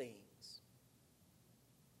material things.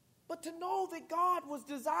 But to know that God was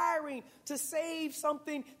desiring to save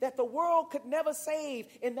something that the world could never save,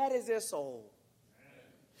 and that is their soul.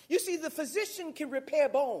 You see, the physician can repair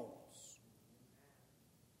bones.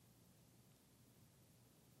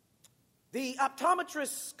 The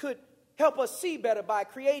optometrist could help us see better by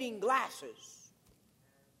creating glasses.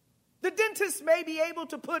 The dentist may be able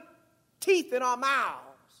to put teeth in our mouths.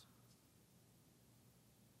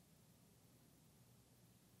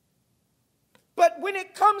 But when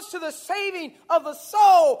it comes to the saving of the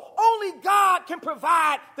soul, only God can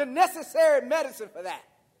provide the necessary medicine for that.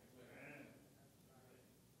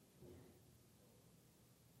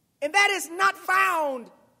 And that is not found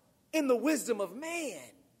in the wisdom of man.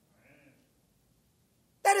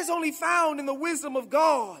 That is only found in the wisdom of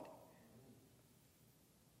God.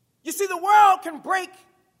 You see, the world can break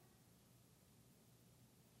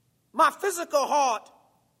my physical heart.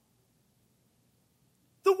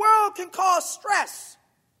 The world can cause stress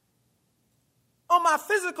on my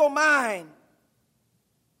physical mind.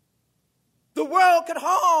 The world can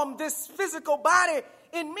harm this physical body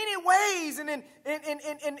in many ways and in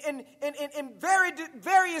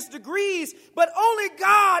various degrees, but only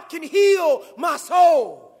God can heal my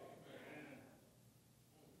soul.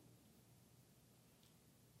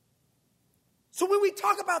 So when we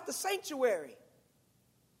talk about the sanctuary,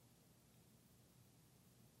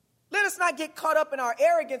 let us not get caught up in our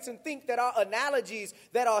arrogance and think that our analogies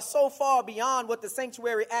that are so far beyond what the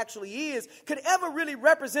sanctuary actually is could ever really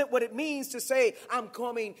represent what it means to say, I'm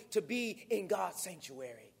coming to be in God's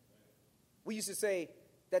sanctuary. We used to say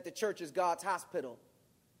that the church is God's hospital.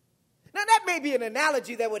 Now, that may be an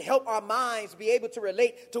analogy that would help our minds be able to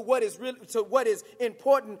relate to what is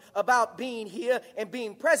important about being here and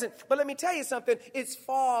being present. But let me tell you something. It's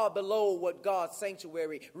far below what God's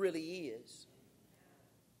sanctuary really is.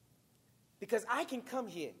 Because I can come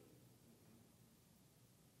here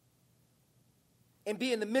and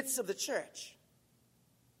be in the midst of the church,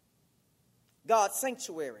 God's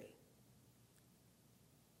sanctuary,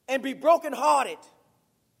 and be brokenhearted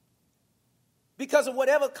because of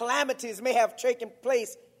whatever calamities may have taken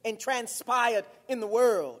place and transpired in the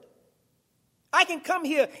world. I can come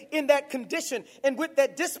here in that condition and with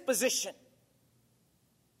that disposition.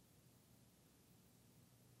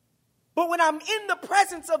 But when I'm in the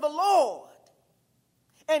presence of the Lord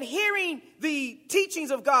and hearing the teachings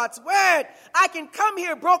of God's word, I can come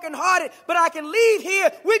here brokenhearted, but I can leave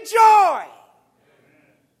here with joy.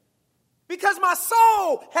 Because my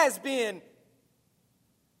soul has been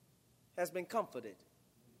comforted.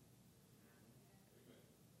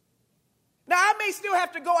 Now, I may still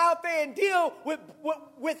have to go out there and deal with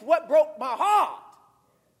what broke my heart.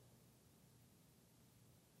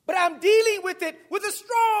 But I'm dealing with it with a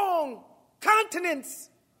strong countenance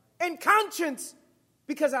and conscience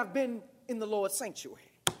because I've been in the Lord's sanctuary.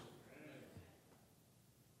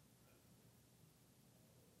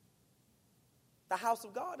 The house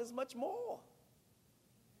of God is much more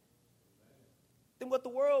than what the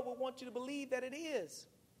world will want you to believe that it is.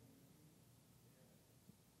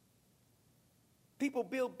 People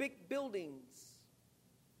build big buildings,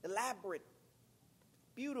 elaborate,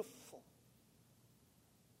 beautiful,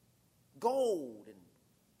 gold and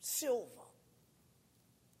silver,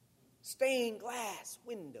 stained glass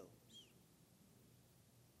windows.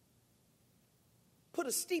 Put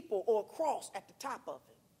a steeple or a cross at the top of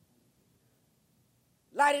it.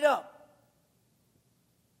 Light it up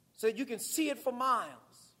so that you can see it for miles.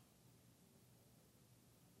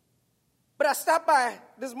 But I stopped by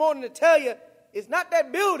this morning to tell you, it's not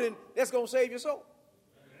that building that's going to save your soul.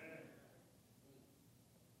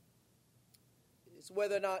 It's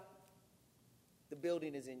whether or not the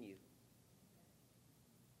building is in you.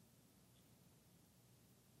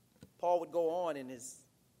 Paul would go on in his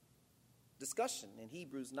discussion in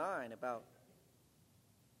Hebrews 9 about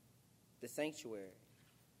the sanctuary.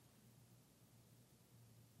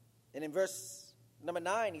 And in verse number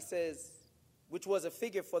 9, he says, which was a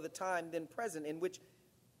figure for the time then present, in which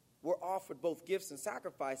were offered both gifts and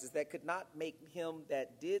sacrifices that could not make him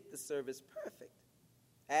that did the service perfect,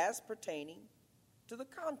 as pertaining to the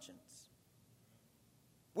conscience,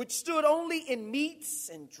 which stood only in meats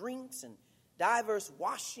and drinks and diverse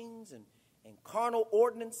washings and carnal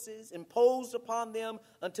ordinances imposed upon them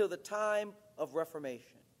until the time of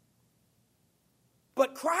Reformation.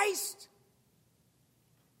 But Christ,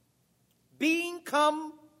 being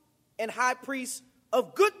come and high priest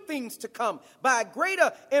of good things to come, by a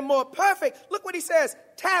greater and more perfect, look what he says,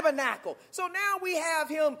 tabernacle. So now we have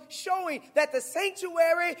him showing that the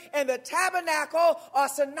sanctuary and the tabernacle are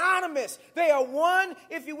synonymous. They are one,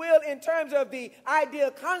 if you will, in terms of the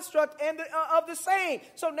ideal construct and of the same.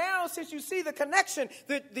 So now, since you see the connection,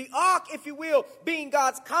 the ark, if you will, being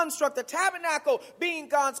God's construct, the tabernacle being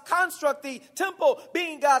God's construct, the temple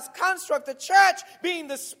being God's construct, the church being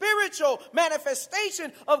the spiritual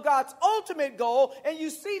manifestation of God's ultimate goal, and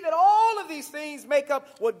you see that all of these things make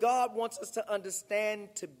up what God wants us to understand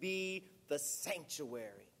to be the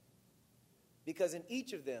sanctuary. Because in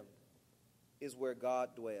each of them is where God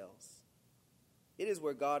dwells. It is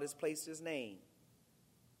where God has placed his name.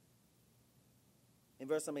 In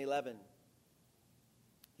verse number 11,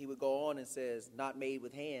 he would go on and says, not made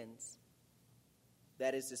with hands.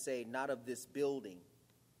 That is to say, not of this building,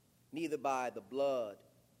 neither by the blood.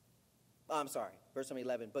 Verse number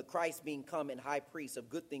 11. But Christ being come and high priest of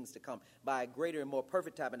good things to come, by a greater and more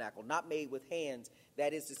perfect tabernacle, not made with hands,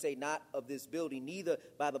 that is to say, not of this building, neither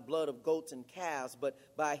by the blood of goats and calves, but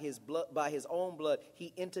by his blood, by his own blood,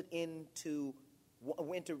 he entered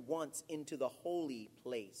once into the holy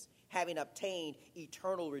place, having obtained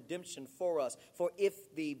eternal redemption for us. For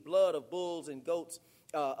if the blood of bulls and goats,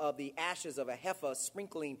 of the ashes of a heifer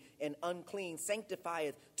sprinkling and unclean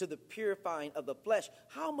sanctifieth to the purifying of the flesh,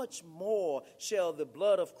 how much more shall the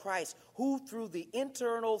blood of Christ, who through the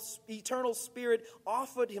eternal Spirit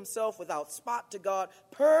offered himself without spot to God,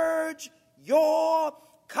 purge your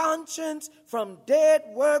conscience from dead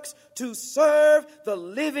works to serve the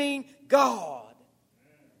living God.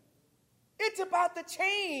 It's about the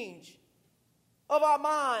change of our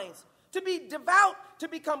minds. To be devout, to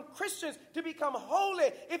become Christians, to become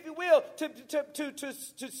holy, if you will, to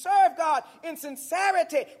serve God in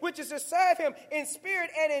sincerity, which is to serve him in spirit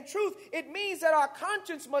and in truth. It means that our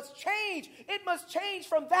conscience must change. It must change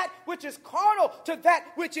from that which is carnal to that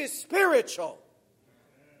which is spiritual.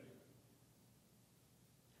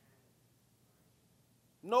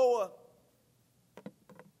 Noah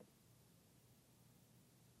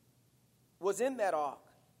was in that ark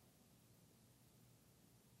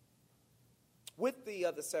with the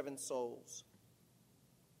other 7 souls.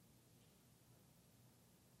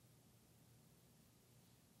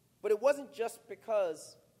 But it wasn't just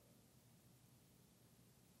because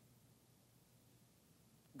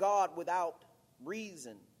God, without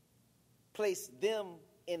reason, placed them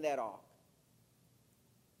in that ark.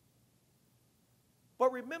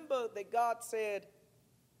 But remember that God said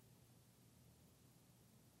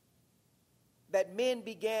that men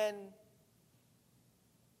began,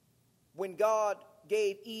 when God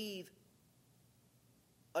gave Eve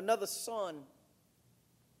another son,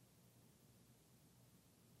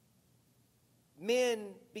 men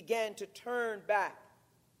began to turn back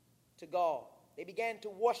to God. They began to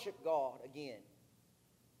worship God again,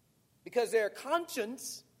 because their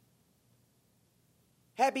conscience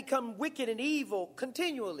had become wicked and evil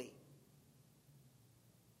continually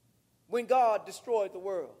when God destroyed the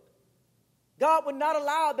world. God would not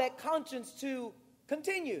allow that conscience to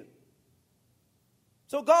continue.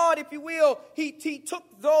 So God, if you will, he took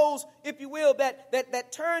those, if you will,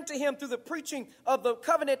 that turned to him through the preaching of the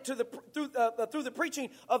covenant, through the preaching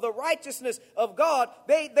of the righteousness of God.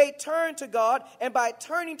 They turned to God, and by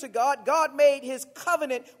turning to God, God made his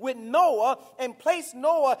covenant with Noah and placed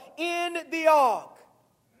Noah in the ark.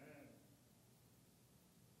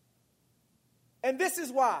 And this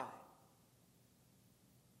is why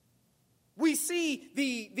we see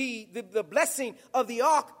the blessing of the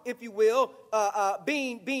ark, if you will,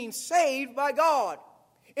 being saved by God.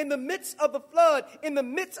 In the midst of the flood, in the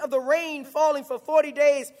midst of the rain falling for 40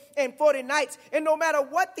 days and 40 nights, and no matter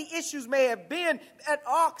what the issues may have been, that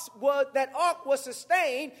ark was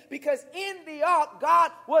sustained because in the ark,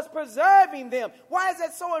 God was preserving them. Why is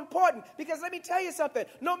that so important? Because let me tell you something.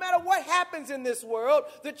 No matter what happens in this world,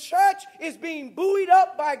 the church is being buoyed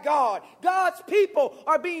up by God. God's people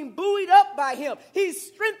are being buoyed up by him. He's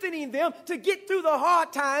strengthening them to get through the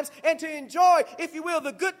hard times and to enjoy, if you will,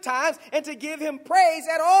 the good times, and to give him praise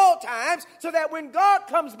at all times, so that when God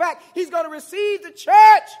comes back, he's going to receive the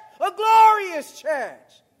church, a glorious church,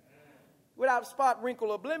 without spot,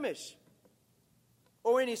 wrinkle, or blemish,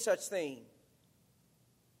 or any such thing.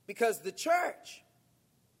 Because the church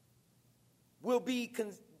will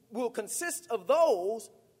consist of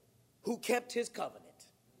those who kept his covenant.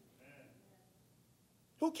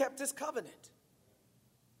 Who kept his covenant.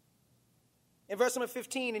 In verse number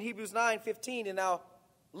 15, in Hebrews 9:15, and I'll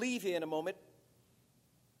leave here in a moment.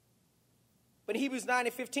 But in Hebrews 9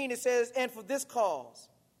 and 15 it says, and for this cause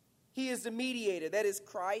he is the mediator, that is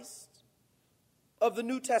Christ, of the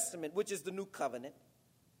New Testament, which is the new covenant,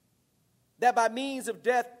 that by means of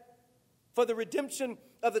death for the redemption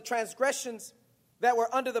of the transgressions that were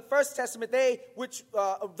under the first testament, they which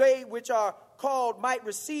are called might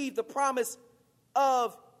receive the promise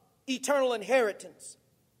of eternal inheritance.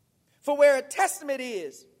 For where a testament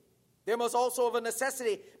is, there must also of a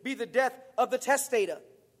necessity be the death of the testator.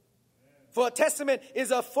 For a testament is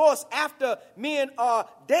of force after men are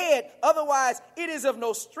dead. Otherwise, it is of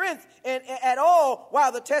no strength at all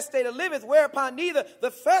while the testator liveth. Whereupon neither the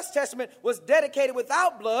first testament was dedicated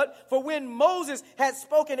without blood. For when Moses had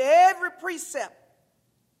spoken every precept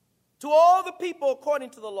to all the people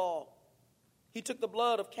according to the law, he took the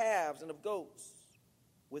blood of calves and of goats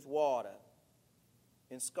with water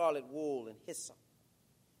and scarlet wool and hyssop,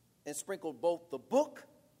 and sprinkled both the book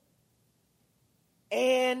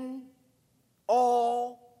and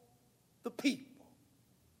all the people.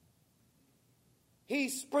 He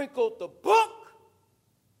sprinkled the book,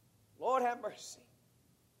 Lord have mercy,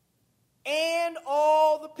 and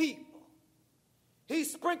all the people. He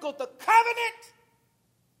sprinkled the covenant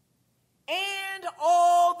and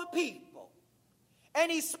all the people. And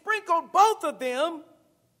he sprinkled both of them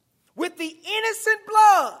with the innocent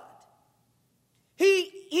blood.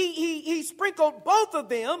 He sprinkled both of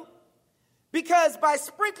them because by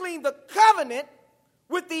sprinkling the covenant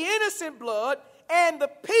with the innocent blood and the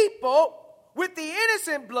people with the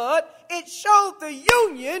innocent blood, it showed the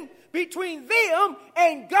union between them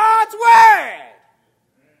and God's word.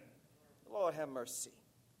 Lord have mercy.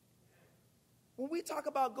 When we talk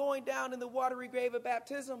about going down in the watery grave of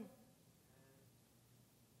baptism,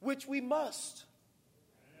 which we must,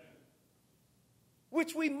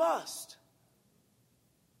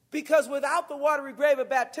 because without the watery grave of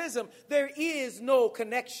baptism, there is no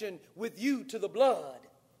connection with you to the blood.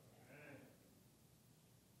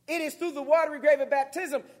 It is through the watery grave of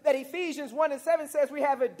baptism that Ephesians 1 and 7 says we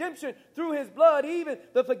have redemption through his blood, even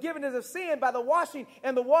the forgiveness of sin by the washing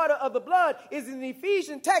and the water of the blood. Is in the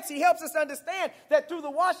Ephesian text. He helps us understand that through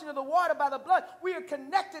the washing of the water by the blood, we are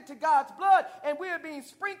connected to God's blood, and we are being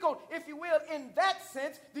sprinkled, if you will, in that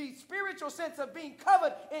sense, the spiritual sense of being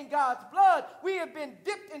covered in God's blood. We have been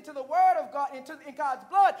dipped into the word of God, in God's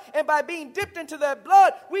blood, and by being dipped into that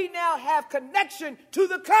blood, we now have connection to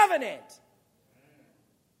the covenant.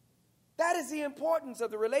 That is the importance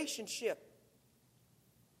of the relationship,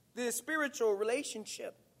 the spiritual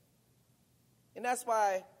relationship. And that's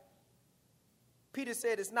why Peter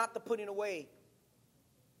said it's not the putting away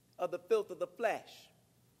of the filth of the flesh,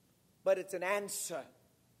 but it's an answer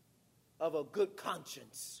of a good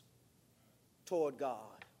conscience toward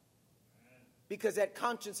God. Because that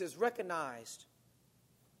conscience is recognized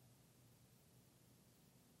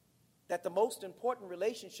that the most important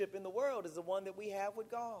relationship in the world is the one that we have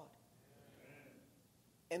with God.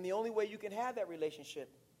 And the only way you can have that relationship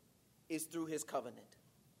is through his covenant.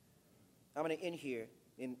 I'm going to end here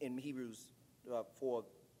in Hebrews for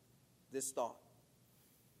this thought.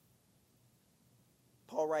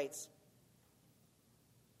 Paul writes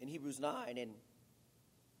in Hebrews 9 and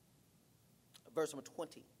verse number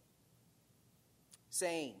 20,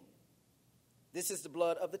 saying, This is the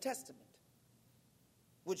blood of the testament,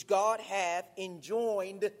 which God hath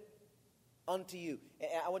enjoined unto you. And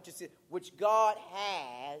I want you to see, which God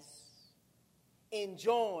has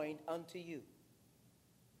enjoined unto you.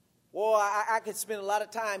 Well, I could spend a lot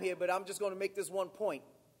of time here, but I'm just going to make this one point.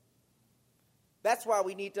 That's why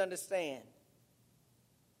we need to understand.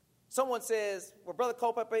 Someone says, well, Brother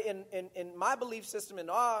Culpepper, in my belief system, in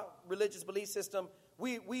our religious belief system,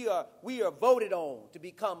 we are voted on to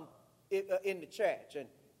become in the church.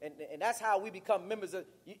 And that's how we become members of.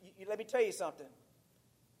 Let me tell you something.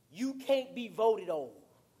 You can't be voted on.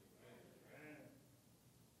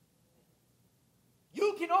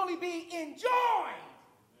 You can only be enjoined.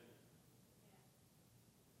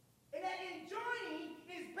 And that enjoining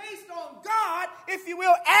is based on God, if you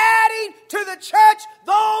will, adding to the church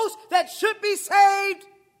those that should be saved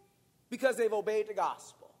because they've obeyed the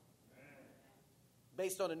gospel.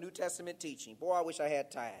 Based on the New Testament teaching. Boy, I wish I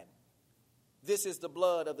had time. This is the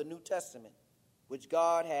blood of the New Testament, which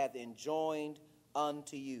God hath enjoined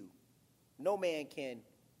unto you. No man can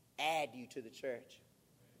add you to the church.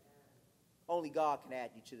 Only God can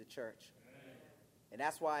add you to the church. And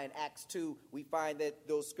that's why in Acts 2, we find that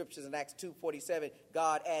those scriptures in Acts 2:47,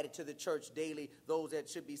 God added to the church daily those that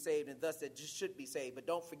should be saved and thus that just should be saved. But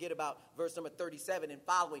don't forget about verse number 37 and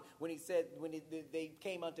following when he said, they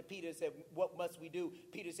came unto Peter and said, what must we do?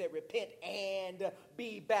 Peter said, repent and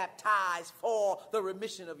be baptized for the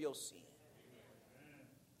remission of your sin.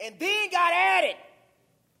 And then God added,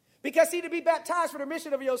 because see, to be baptized for the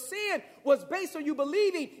remission of your sin was based on you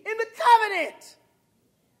believing in the covenant.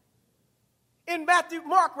 In Mark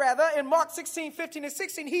 16:15 and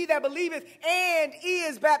 16, he that believeth and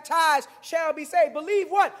is baptized shall be saved. Believe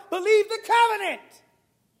what? Believe the covenant.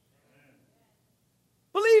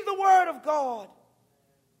 Believe the word of God.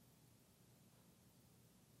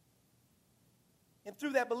 And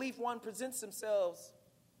through that belief, one presents themselves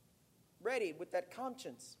ready with that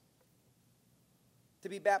conscience to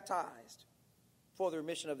be baptized for the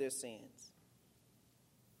remission of their sins.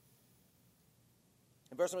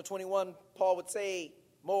 In verse number 21, Paul would say,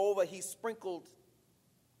 moreover, he sprinkled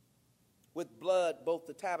with blood both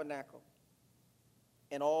the tabernacle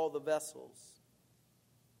and all the vessels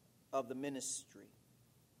of the ministry.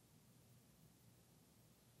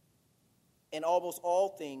 And almost all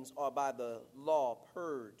things are by the law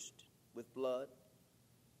purged with blood,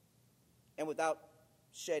 and without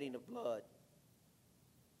shedding of blood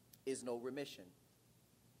is no remission.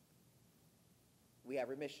 We have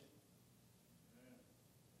remission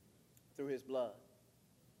through his blood,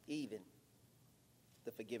 even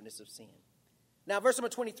the forgiveness of sin. Now, verse number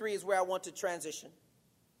 23 is where I want to transition.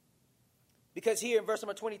 Because here in verse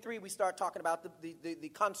number 23, we start talking about the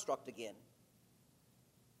construct again.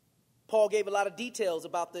 Paul gave a lot of details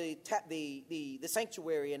about the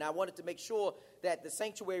sanctuary, and I wanted to make sure that the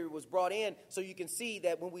sanctuary was brought in so you can see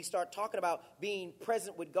that when we start talking about being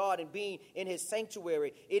present with God and being in his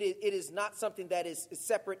sanctuary, it is not something that is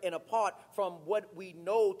separate and apart from what we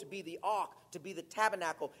know to be the ark, to be the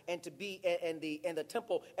tabernacle, and to be and the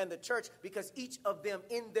temple and the church, because each of them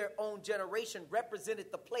in their own generation represented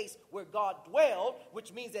the place where God dwelled,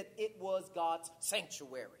 which means that it was God's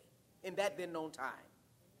sanctuary in that then known time.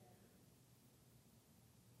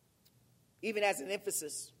 Even as an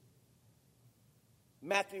emphasis,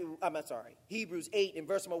 Hebrews 8 and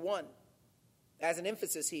verse number 1, as an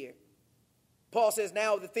emphasis here. Paul says,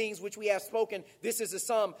 now the things which we have spoken, this is the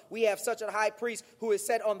sum. We have such a high priest who is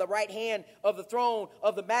set on the right hand of the throne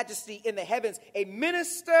of the majesty in the heavens, a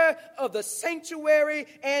minister of the sanctuary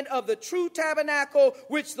and of the true tabernacle,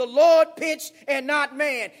 which the Lord pitched and not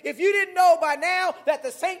man. If you didn't know by now that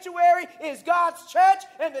the sanctuary is God's church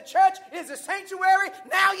and the church is the sanctuary,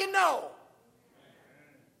 now you know.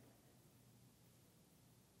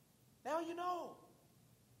 Now you know.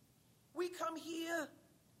 We come here,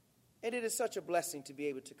 and it is such a blessing to be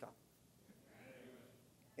able to come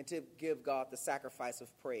and to give God the sacrifice of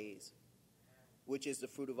praise, which is the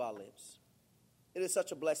fruit of our lips. It is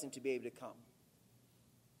such a blessing to be able to come.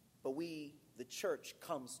 But we, the church,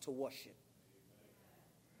 comes to worship.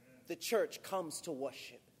 The church comes to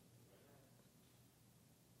worship.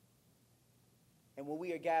 And when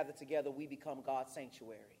we are gathered together, we become God's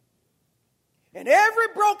sanctuary. And every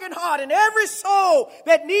broken heart and every soul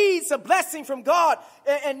that needs a blessing from God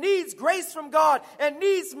and needs grace from God and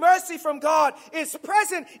needs mercy from God is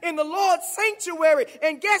present in the Lord's sanctuary.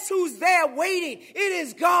 And guess who's there waiting? It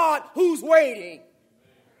is God who's waiting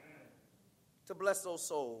to bless those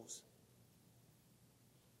souls.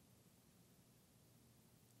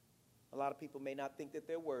 A lot of people may not think that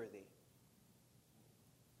they're worthy.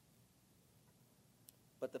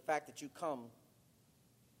 But the fact that you come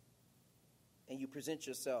and you present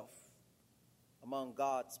yourself among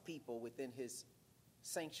God's people within his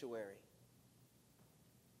sanctuary,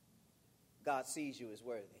 God sees you as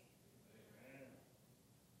worthy.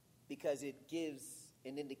 Because it gives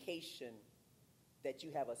an indication that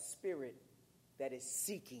you have a spirit that is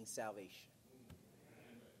seeking salvation.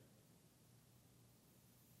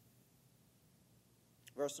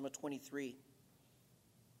 Verse number 23.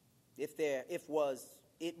 It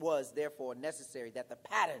was therefore necessary that the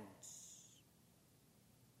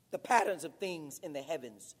patterns of things in the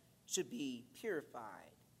heavens should be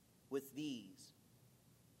purified with these.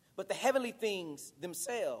 But the heavenly things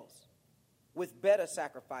themselves with better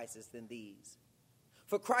sacrifices than these.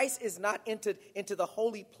 For Christ is not entered into the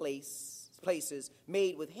holy places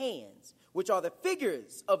made with hands, which are the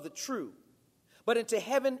figures of the true, but into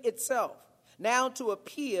heaven itself, now to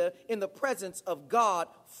appear in the presence of God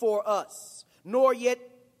for us, nor yet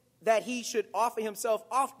that he should offer himself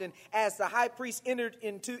often, as the high priest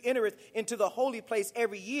entereth into the holy place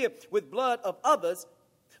every year with blood of others.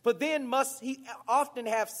 For then must he often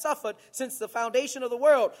have suffered since the foundation of the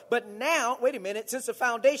world. But now, wait a minute, since the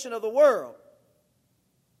foundation of the world.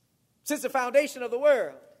 Since the foundation of the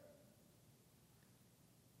world.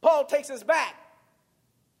 Paul takes us back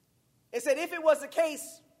and said if it was the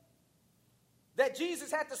case that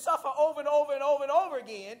Jesus had to suffer over and over and over and over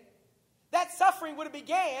again, that suffering would have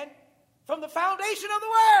began from the foundation of the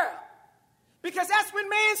world. Because that's when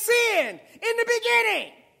man sinned, in the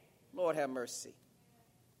beginning. Lord have mercy.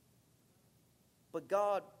 But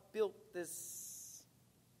God built this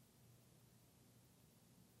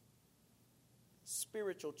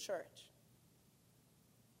spiritual church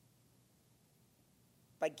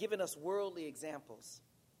by giving us worldly examples,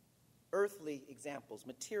 earthly examples,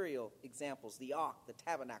 material examples, the ark, the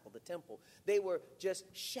tabernacle, the temple. They were just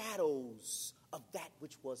shadows of that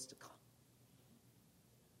which was to come,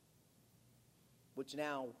 which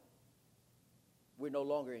now we're no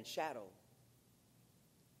longer in shadow.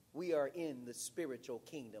 We are in the spiritual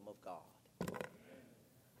kingdom of God.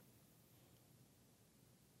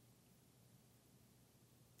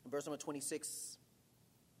 Verse number 26.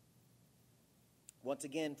 Once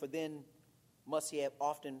again, for then must he have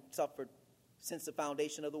often suffered since the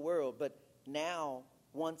foundation of the world. But now,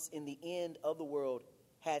 once in the end of the world,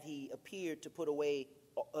 had he appeared to put away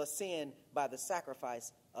a sin by the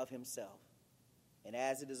sacrifice of himself. And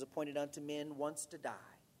as it is appointed unto men once to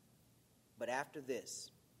die, but after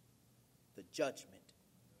this, the judgment.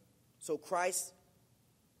 So Christ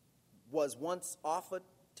was once offered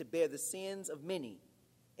to bear the sins of many,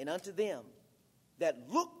 and unto them that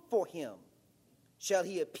look for him shall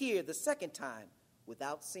he appear the second time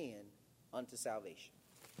without sin unto salvation.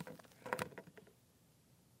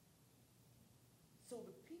 So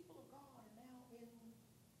the people of God are now in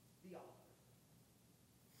the ark.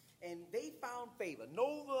 And they found favor.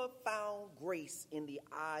 Noah found grace in the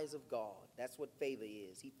eyes of God. That's what favor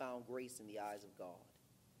is. He found grace in the eyes of God.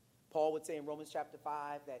 Paul would say in Romans chapter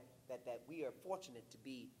 5 that we are fortunate to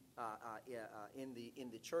be in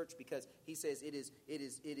the church, because he says it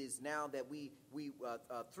is now that we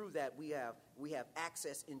through that we have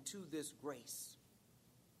access into this grace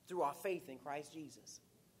through our faith in Christ Jesus.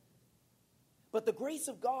 But the grace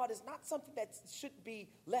of God is not something that should be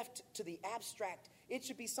left to the abstract. It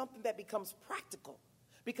should be something that becomes practical.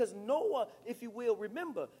 Because Noah, if you will,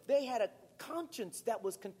 remember, they had a conscience that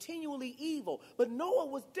was continually evil. But Noah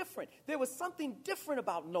was different. There was something different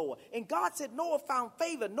about Noah. And God said Noah found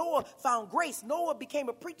favor. Noah found grace. Noah became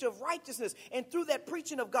a preacher of righteousness. And through that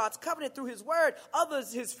preaching of God's covenant, through his word,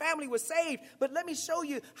 others, his family was saved. But let me show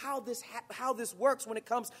you how this works when it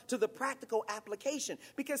comes to the practical application.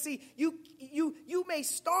 Because see, you may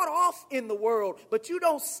start off in the world, but you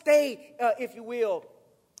don't stay, if you will,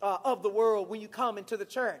 of the world when you come into the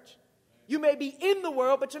church. You may be in the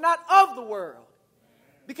world, but you're not of the world.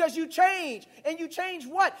 Because you change. And you change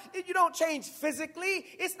what? You don't change physically.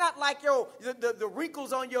 It's not like the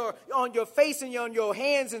wrinkles on your face and on your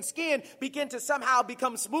hands and skin begin to somehow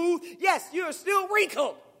become smooth. Yes, you're still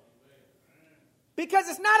wrinkled. Because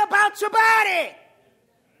it's not about your body.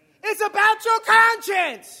 It's about your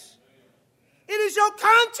conscience. It is your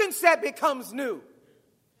conscience that becomes new.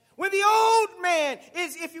 When the old man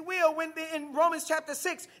is, if you will, in Romans chapter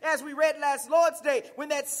 6, as we read last Lord's Day, when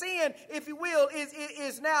that sin, if you will,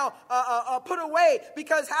 is now put away,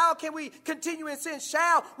 because how can we continue in sin?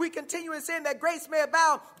 Shall we continue in sin that grace may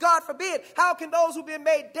abound? God forbid. How can those who've been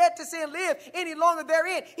made dead to sin live any longer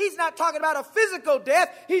therein? He's not talking about a physical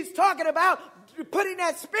death. He's talking about putting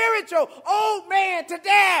that spiritual old man to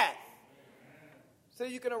death. So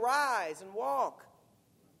you can arise and walk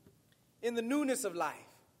in the newness of life.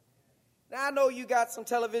 Now, I know you got some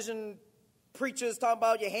television Preachers talking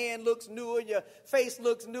about your hand looks new and your face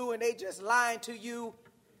looks new, and they just lying to you.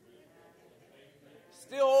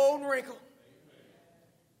 Still old and wrinkled.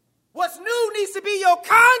 What's new needs to be your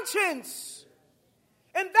conscience.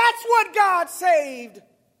 And that's what God saved. It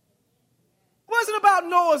wasn't about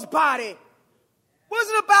Noah's body. It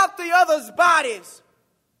wasn't about the others' bodies.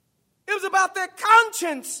 It was about their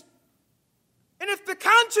conscience. And if the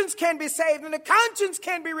conscience can be saved and the conscience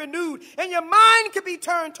can be renewed and your mind can be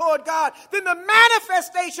turned toward God, then the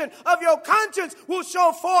manifestation of your conscience will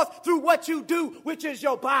show forth through what you do, which is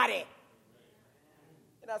your body.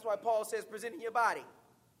 And that's why Paul says, presenting your body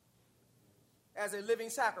as a living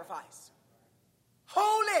sacrifice,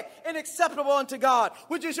 holy and acceptable unto God,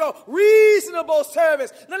 which is your reasonable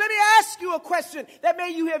service. Now let me ask you a question that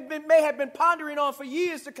may have been pondering on for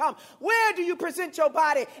years to come. Where do you present your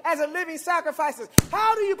body as a living sacrifice?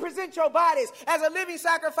 How do you present your bodies as a living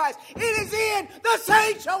sacrifice? It is in the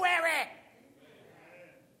sanctuary.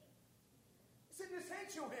 It's in the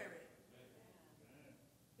sanctuary.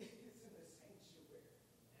 It's in the sanctuary.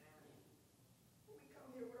 When we come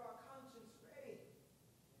here with our conscience ready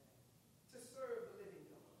to serve the living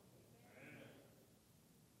God,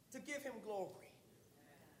 to give him glory,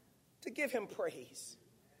 to give him praise,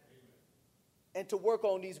 and to work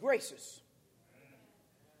on these graces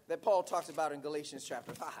that Paul talks about in Galatians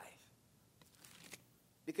chapter 5.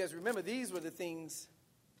 Because remember, these were the things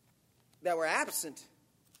that were absent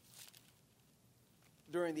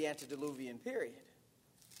during the antediluvian period,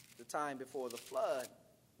 the time before the flood,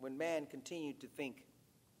 when man continued to think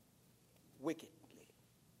wickedly.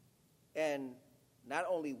 And not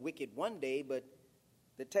only wicked one day, but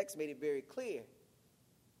the text made it very clear,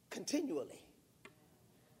 continually.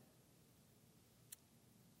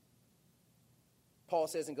 Paul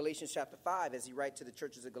says in Galatians chapter 5, as he writes to the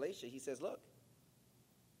churches of Galatia, he says, look,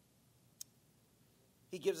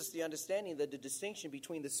 he gives us the understanding that the distinction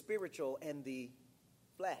between the spiritual and the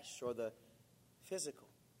flesh or the physical.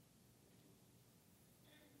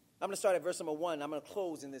 I'm going to start at verse number 1. I'm going to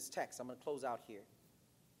close in this text. I'm going to close out here.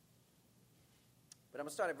 But I'm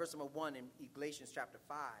going to start at verse number 1 in Galatians chapter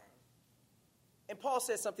 5. And Paul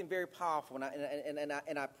says something very powerful,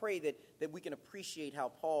 and I pray that we can appreciate how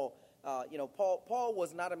Paul, Paul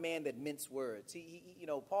was not a man that minced words.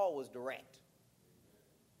 Paul was direct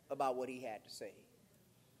about what he had to say.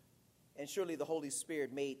 And surely the Holy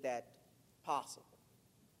Spirit made that possible.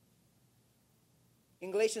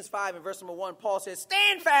 In Galatians 5 and verse number 1, Paul says,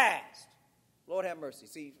 stand fast. Lord have mercy.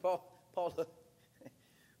 See, Paul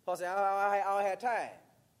said, I don't have time.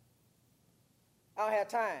 I don't have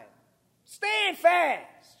time. Stand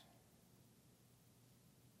fast.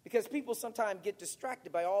 Because people sometimes get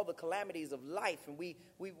distracted by all the calamities of life, and we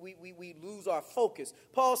lose our focus.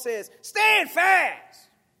 Paul says, stand fast.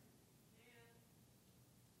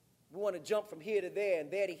 We want to jump from here to there and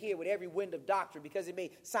there to here with every wind of doctrine because it may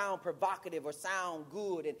sound provocative or sound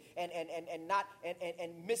good and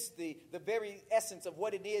miss the very essence of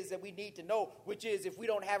what it is that we need to know, which is if we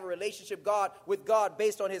don't have a relationship with God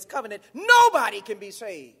based on his covenant, nobody can be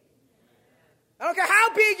saved. I don't care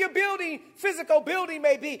how big your physical building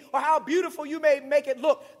may be, or how beautiful you may make it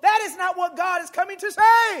look. That is not what God is coming to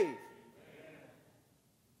save.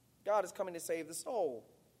 God is coming to save the soul.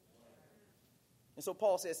 And so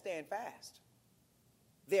Paul says, stand fast.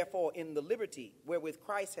 Therefore, in the liberty wherewith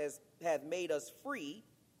Christ hath made us free,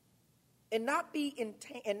 and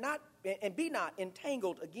be not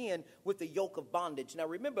entangled again with the yoke of bondage. Now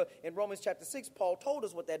remember, in Romans chapter 6, Paul told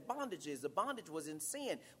us what that bondage is. The bondage was in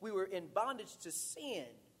sin. We were in bondage to sin.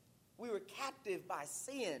 We were captive by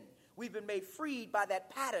sin. We've been made freed by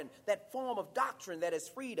that pattern, that form of doctrine that has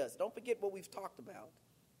freed us. Don't forget what we've talked about.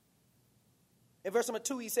 In verse number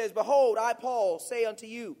 2, he says, behold, I, Paul, say unto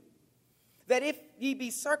you, that if ye be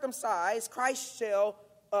circumcised, Christ shall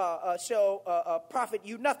profit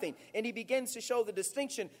you nothing. And he begins to show the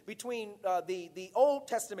distinction between the Old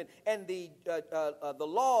Testament and the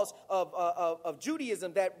laws of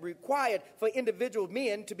Judaism that required for individual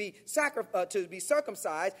men to be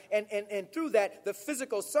circumcised, and through that, the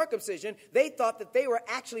physical circumcision, they thought that they were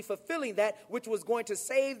actually fulfilling that which was going to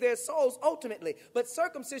save their souls ultimately. But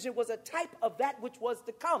circumcision was a type of that which was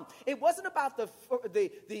to come. It wasn't about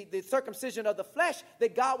the circumcision of the flesh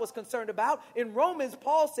that God was concerned about. In Romans,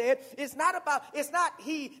 Paul said, it's not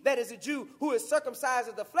he that is a Jew who is circumcised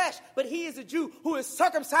of the flesh, but he is a Jew who is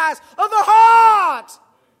circumcised of the heart.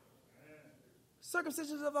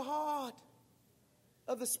 Circumcision of the heart,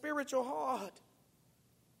 of the spiritual heart.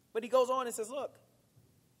 But he goes on and says, look,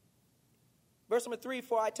 verse number 3,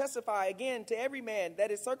 for I testify again to every man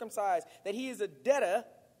that is circumcised that he is a debtor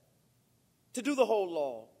to do the whole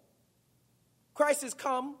law. Christ is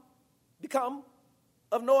come become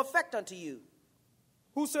of no effect unto you.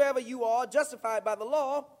 Whosoever you are, justified by the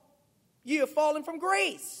law, ye have fallen from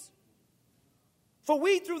grace. For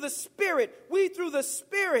we through the Spirit, wait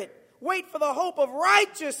for the hope of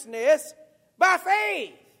righteousness by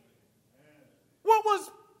faith. What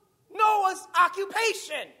was Noah's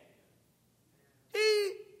occupation?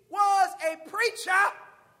 He was a preacher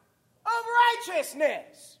of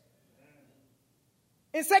righteousness.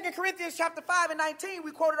 In 2 Corinthians chapter 5 and 19,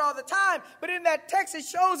 we quote it all the time, but in that text it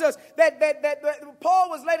shows us that Paul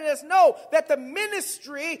was letting us know that the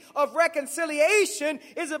ministry of reconciliation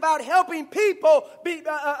is about helping people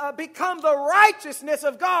become the righteousness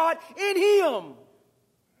of God in him.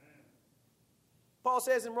 Paul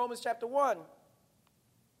says in Romans chapter 1,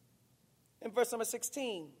 in verse number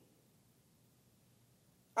 16,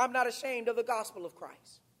 I'm not ashamed of the gospel of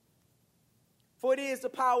Christ. For it is the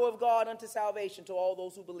power of God unto salvation to all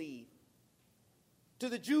those who believe. To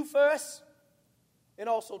the Jew first, and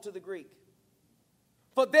also to the Greek.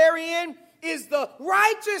 For therein is the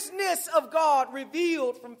righteousness of God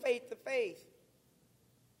revealed from faith to faith.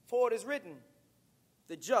 For it is written,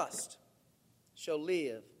 the just shall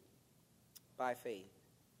live by faith.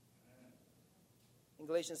 In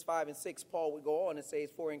Galatians 5 and 6, Paul would go on and say,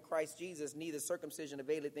 for in Christ Jesus neither circumcision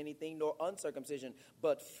availeth anything nor uncircumcision,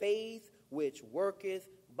 but faith which worketh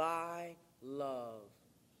by love.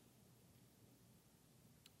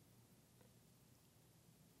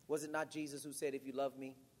 Was it not Jesus who said, if you love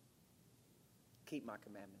me, keep my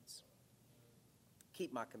commandments?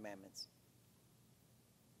 Keep my commandments.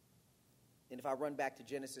 And if I run back to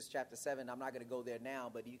Genesis chapter 7, I'm not going to go there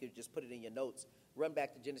now, but you could just put it in your notes. Run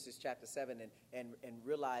back to Genesis chapter 7 and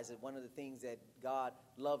realize that one of the things that God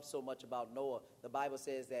loved so much about Noah, the Bible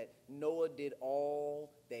says that Noah did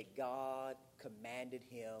all that God commanded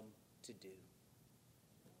him to do.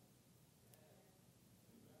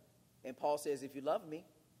 And Paul says, if you love me,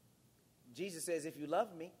 Jesus says, if you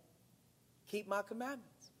love me, keep my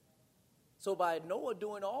commandments. So by Noah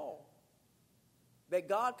doing all that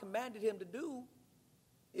God commanded him to do,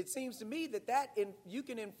 it seems to me that you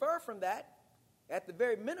can infer from that, at the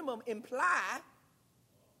very minimum, imply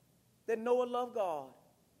that Noah loved God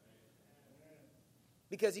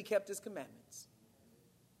because he kept his commandments.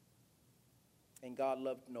 And God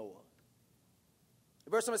loved Noah.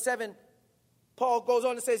 Verse number 7, Paul goes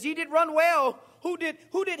on and says, ye did run well. Who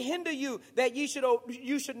did hinder you that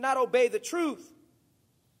you should not obey the truth?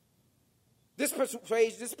 This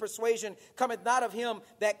persuasion cometh not of him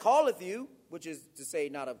that calleth you, which is to say,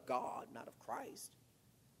 not of God, not of Christ.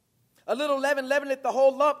 A little leaven leaveneth the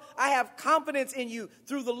whole lump. I have confidence in you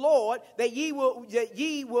through the Lord that ye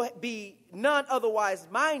will be none otherwise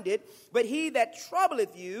minded, but he that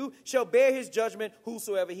troubleth you shall bear his judgment,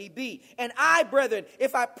 whosoever he be. And I, brethren,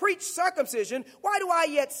 if I preach circumcision, why do I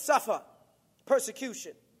yet suffer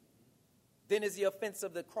persecution? Then is the offense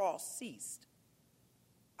of the cross ceased.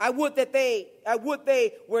 I would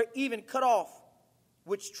they were even cut off,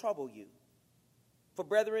 which trouble you. For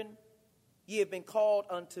brethren, ye have been called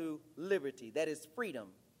unto liberty, that is freedom.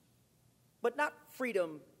 But not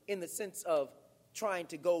freedom in the sense of trying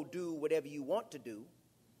to go do whatever you want to do.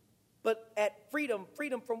 But at freedom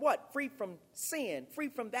from what? Free from sin, free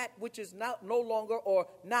from that which is no longer or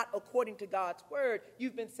not according to God's word.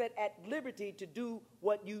 You've been set at liberty to do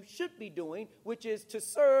what you should be doing, which is to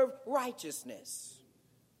serve righteousness.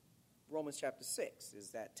 Romans chapter 6 is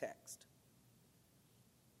that text.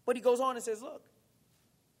 But he goes on and says, look,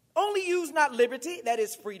 only use not liberty, that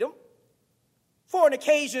is freedom, for an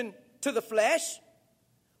occasion to the flesh,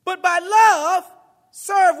 but by love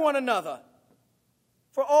serve one another.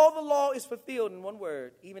 For all the law is fulfilled in one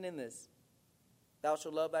word, even in this: thou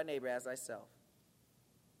shalt love thy neighbor as thyself.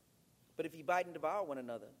 But if ye bite and devour one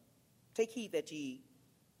another, take heed that ye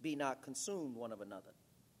be not consumed one of another.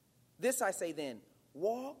 This I say then,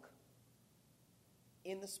 walk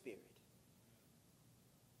in the Spirit,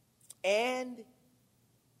 and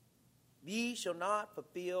ye shall not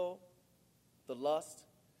fulfill the lust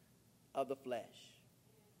of the flesh.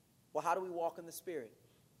 Well, how do we walk in the Spirit?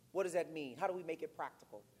 What does that mean? How do we make it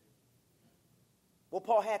practical? Well,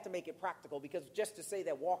 Paul had to make it practical, because just to say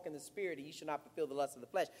that walk in the Spirit and you should not fulfill the lust of the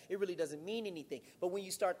flesh, it really doesn't mean anything. But when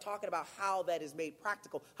you start talking about how that is made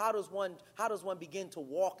practical, how does one begin to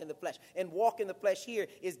walk in the flesh? And walk in the flesh here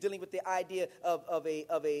is dealing with the idea of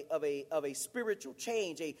a spiritual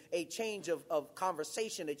change, a change of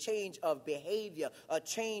conversation, a change of behavior, a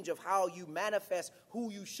change of how you manifest who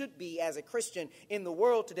you should be as a Christian in the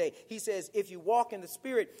world today. He says, if you walk in the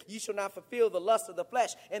Spirit, you shall not fulfill the lust of the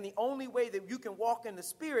flesh. And the only way that you can walk in the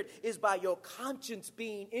Spirit is by your conscience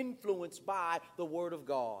being influenced by the Word of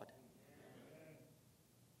God.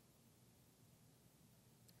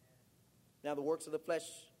 Now, the works of the flesh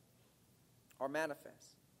are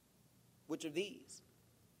manifest. Which of these?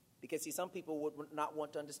 Because, see, some people would not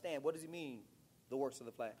want to understand. What does he mean, the works of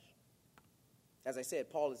the flesh? As I said,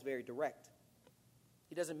 Paul is very direct.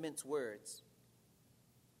 He doesn't mince words.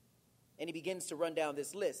 And he begins to run down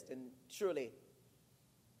this list. And surely,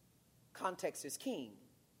 context is king.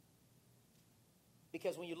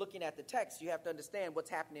 Because when you're looking at the text, you have to understand what's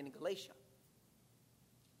happening in Galatia.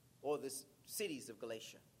 Or the cities of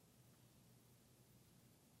Galatia.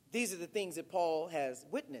 These are the things that Paul has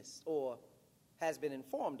witnessed or has been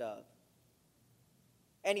informed of.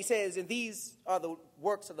 And he says, and these are the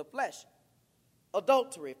works of the flesh: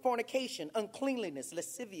 adultery, fornication, uncleanliness,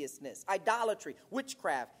 lasciviousness, idolatry,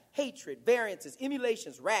 witchcraft, hatred, variances,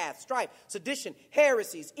 emulations, wrath, strife, sedition,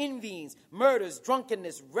 heresies, envyings, murders,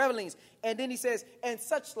 drunkenness, revelings. And then he says, and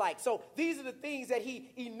such like. So these are the things that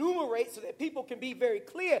he enumerates so that people can be very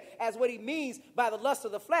clear as what he means by the lust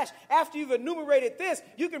of the flesh. After you've enumerated this,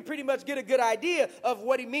 you can pretty much get a good idea of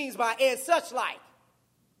what he means by and such like.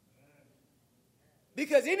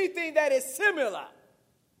 Because anything that is similar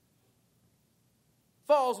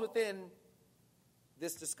falls within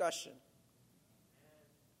this discussion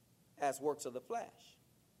as works of the flesh.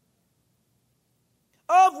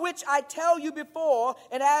 Of which I tell you before,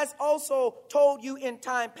 and as also told you in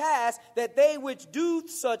time past, that they which do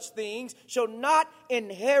such things shall not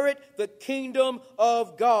inherit the kingdom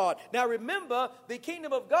of God. Now remember, the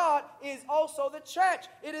kingdom of God is also the church.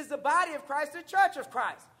 It is the body of Christ, the church of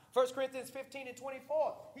Christ. 1 Corinthians 15 and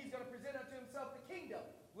 24, he's going to present unto himself the kingdom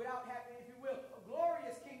without having, if you will, a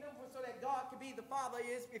glorious kingdom, so that God can be the Father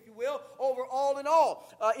is, if you will, over all in all.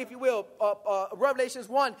 If you will, Revelations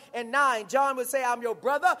 1 and 9, John would say, I'm your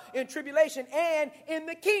brother in tribulation and in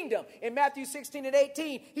the kingdom. In Matthew 16 and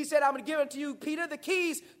 18, he said, I'm going to give unto you, Peter, the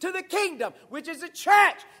keys to the kingdom, which is the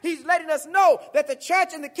church. He's letting us know that the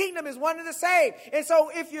church and the kingdom is one and the same. And so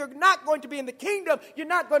if you're not going to be in the kingdom, you're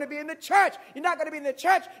not going to be in the church. You're not going to be in the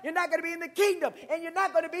church. You're not going to be in the kingdom. And you're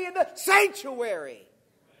not going to be in the sanctuary.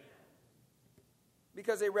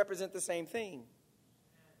 Because they represent the same thing.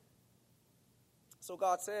 So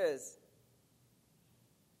God says,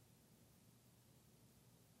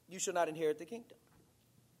 you shall not inherit the kingdom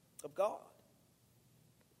of God.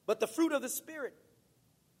 But the fruit of the Spirit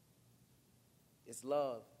is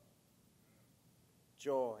love,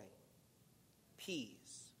 joy,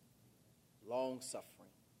 peace, long-suffering,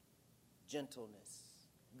 gentleness,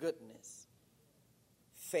 goodness,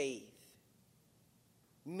 faith,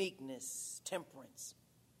 meekness, temperance.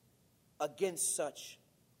 Against such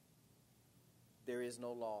there is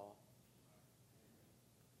no law.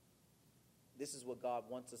 This is what God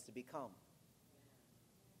wants us to become.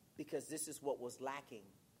 Because this is what was lacking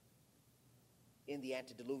in the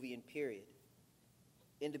antediluvian period.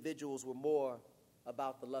 Individuals were more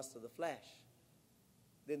about the lust of the flesh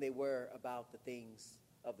than they were about the things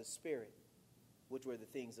of the Spirit, which were the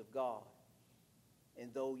things of God.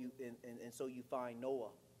 And so you find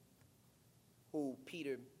Noah, who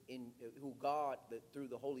God, through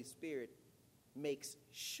the Holy Spirit, makes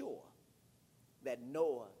sure that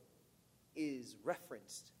Noah is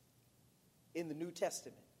referenced in the New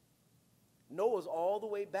Testament. Noah's all the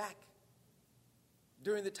way back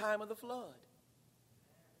during the time of the flood.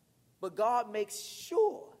 But God makes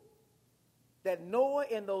sure that Noah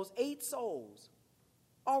and those 8 souls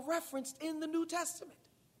are referenced in the New Testament.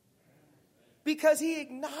 Because he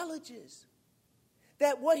acknowledges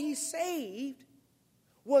that what he saved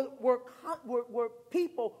were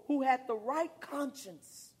people who had the right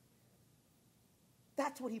conscience.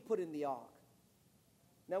 That's what he put in the ark.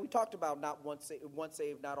 Now, we talked about not once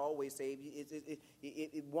saved, not always saved.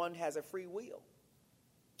 One has a free will.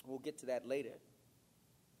 We'll get to that later.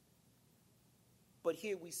 But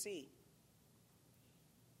here we see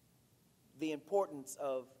the importance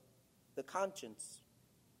of the conscience,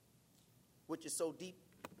 which is so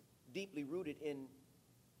deeply rooted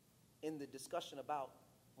in the discussion about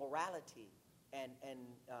morality and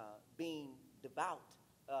being devout,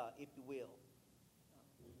 if you will.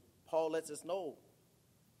 Paul lets us know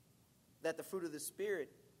that the fruit of the Spirit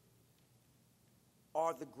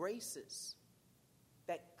are the graces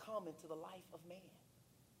that come into the life of man.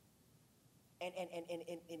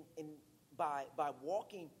 And by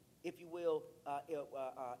walking, if you will,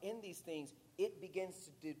 in these things, it begins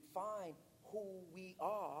to define who we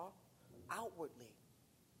are outwardly.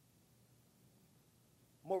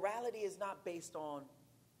 Morality is not based on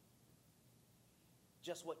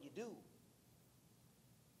just what you do.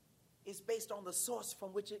 It's based on the source from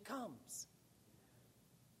which it comes.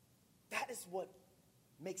 That is what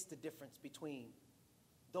makes the difference between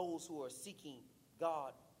those who are seeking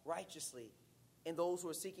God righteously and those who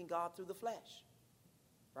are seeking God through the flesh.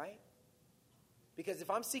 Right? Because if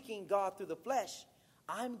I'm seeking God through the flesh,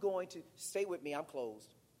 I'm going to, stay with me, I'm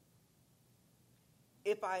closed.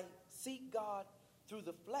 If I seek God through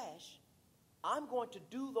the flesh, I'm going to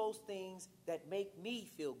do those things that make me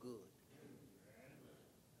feel good.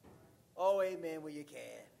 Oh, amen when you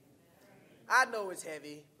can. I know it's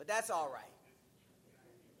heavy, but that's all right.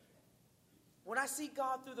 When I seek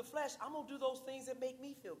God through the flesh, I'm going to do those things that make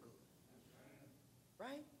me feel good.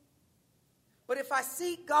 Right? But if I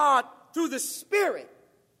seek God through the Spirit,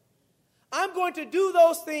 I'm going to do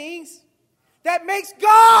those things that makes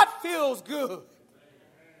God feels good.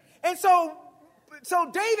 And so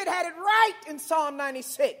David had it right in Psalm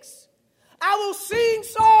 96. I will sing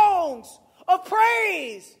songs of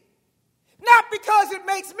praise, not because it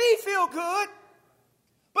makes me feel good,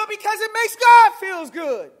 but because it makes God feel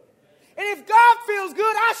good. And if God feels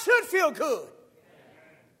good, I should feel good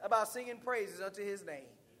about singing praises unto his name.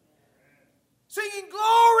 Singing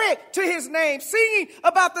glory to his name. Singing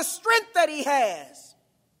about the strength that he has.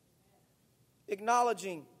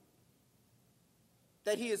 Acknowledging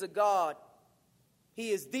that he is a God.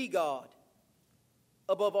 He is the God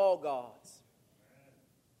above all gods.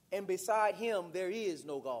 And beside him, there is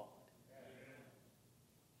no God.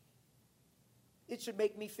 It should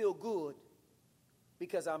make me feel good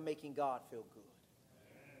because I'm making God feel good.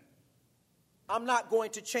 I'm not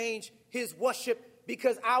going to change his worship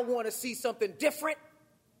because I want to see something different.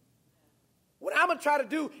 What I'm going to try to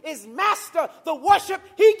do is master the worship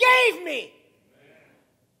he gave me.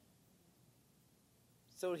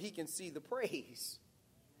 So he can see the praise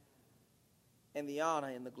and the honor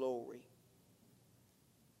and the glory.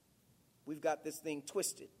 We've got this thing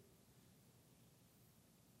twisted.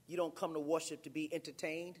 You don't come to worship to be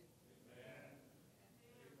entertained.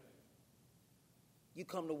 You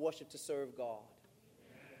come to worship to serve God.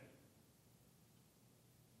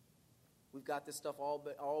 We've got this stuff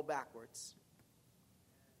all backwards.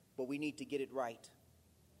 But we need to get it right.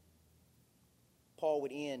 Paul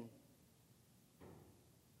would end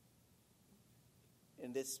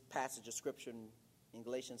in this passage of Scripture in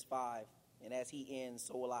Galatians 5. And as he ends,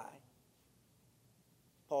 so will I.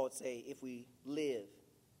 Paul would say, if we live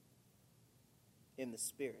in the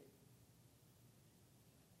Spirit,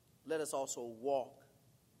 let us also walk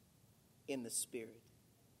in the Spirit.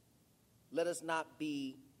 Let us not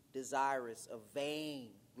be desirous of vain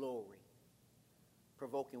glory,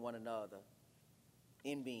 provoking one another,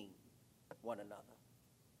 envying one another.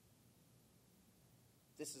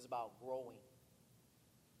 This is about growing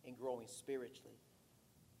and growing spiritually.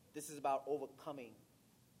 This is about overcoming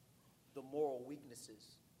the moral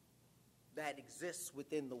weaknesses that exists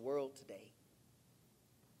within the world today.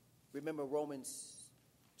 Remember Romans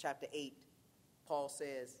chapter 8, Paul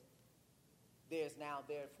says, there is now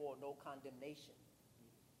therefore no condemnation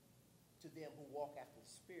to them who walk after the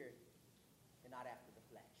Spirit and not after the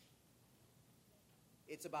flesh.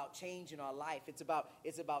 It's about changing our life. It's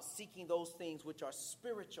about seeking those things which are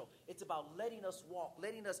spiritual. It's about letting us walk,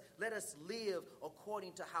 let us live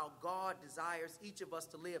according to how God desires each of us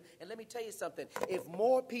to live. And let me tell you something. If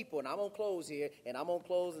more people, and I'm going to close here, and I'm going to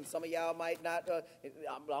close, and some of y'all might not,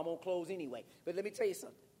 I'm going to close anyway. But let me tell you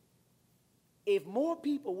something. If more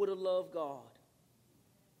people would have loved God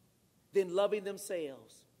than loving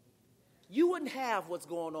themselves, you wouldn't have what's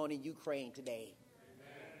going on in Ukraine today.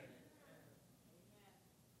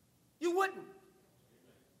 You wouldn't.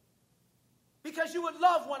 Because you would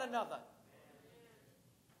love one another.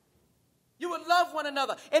 You would love one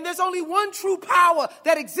another. And there's only one true power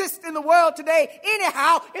that exists in the world today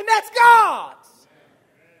anyhow, and that's God's.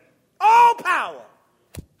 All power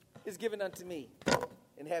is given unto me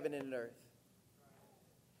in heaven and in earth.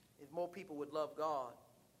 If more people would love God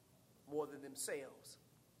more than themselves,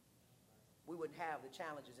 we wouldn't have the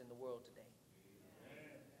challenges in the world today.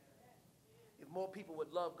 If more people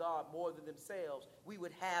would love God more than themselves, we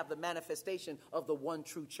would have the manifestation of the one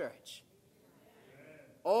true church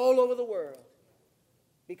all over the world,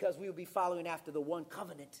 because we would be following after the one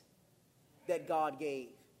covenant that God gave.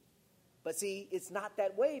 But see, it's not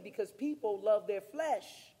that way, because people love their flesh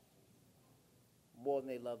more than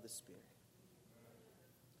they love the Spirit.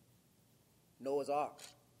 Noah's Ark,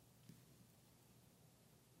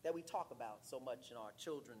 that we talk about so much in our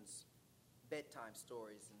children's bedtime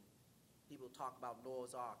stories, and people talk about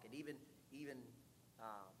Noah's Ark, and even these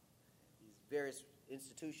various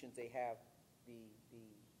institutions, they have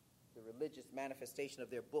the religious manifestation of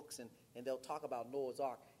their books, and they'll talk about Noah's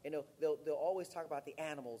Ark, and they'll always talk about the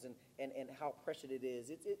animals and how precious it is.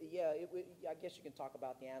 I guess you can talk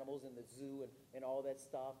about the animals in the zoo and all that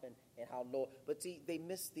stuff and how Noah, but see, they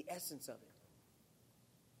miss the essence of it.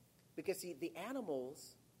 Because, see, the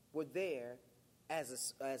animals were there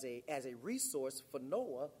as a resource for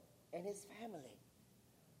Noah and his family.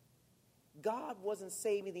 God wasn't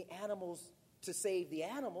saving the animals to save the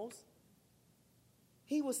animals.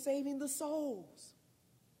 He was saving the souls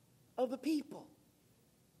of the people.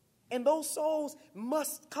 And those souls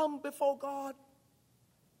must come before God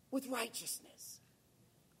with righteousness.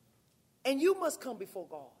 And you must come before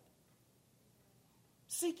God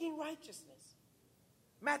seeking righteousness.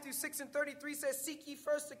 Matthew 6:33 says, seek ye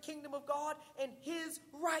first the kingdom of God and his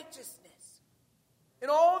righteousness,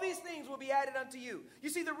 and all these things will be added unto you. You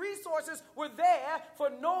see, the resources were there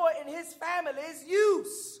for Noah and his family's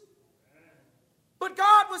use. But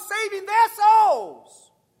God was saving their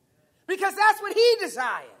souls because that's what he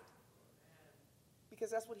desired.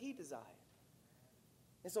 Because that's what he desired.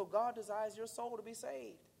 And so God desires your soul to be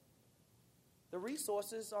saved. The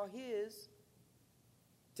resources are his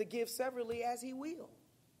to give severally as he will.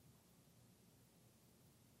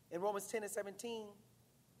 In Romans 10:17,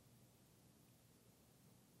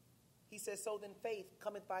 he says, so then faith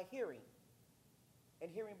cometh by hearing,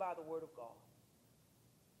 and hearing by the word of God.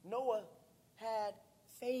 Noah had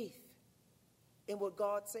faith in what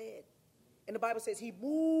God said. And the Bible says he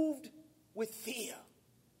moved with fear,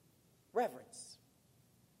 reverence,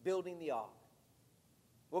 building the ark.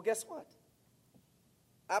 Well, guess what?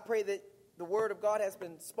 I pray that the word of God has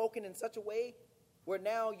been spoken in such a way where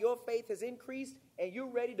now your faith has increased and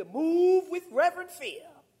you're ready to move with reverent fear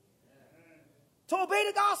to obey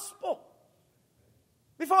the gospel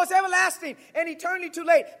before it's everlasting and eternally too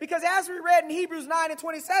late. Because as we read in Hebrews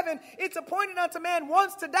 9:27, it's appointed unto man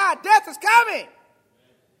once to die. Death is coming.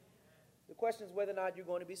 The question is whether or not you're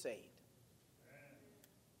going to be saved.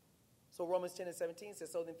 So Romans 10:17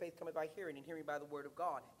 says, so then faith cometh by hearing, and hearing by the word of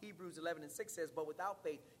God. Hebrews 11:6 says, but without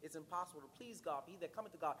faith it's impossible to please God. He that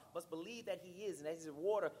cometh to God must believe that he is, and that he is a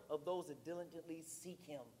rewarder of those that diligently seek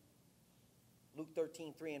him. Luke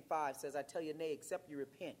 13:3-5 says, I tell you, nay, except you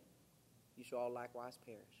repent, you shall all likewise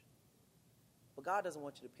perish. But God doesn't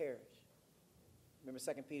want you to perish. Remember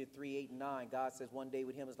 2 Peter 3:8-9, God says one day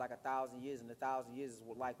with him is like 1,000 years, and 1,000 years is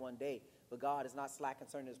like one day. But God is not slack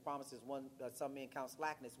concerning his promises. Some men count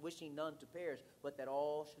slackness, wishing none to perish, but that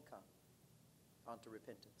all should come unto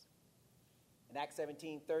repentance. In Acts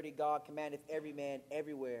 17:30, God commandeth every man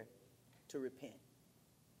everywhere to repent.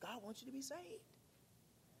 God wants you to be saved.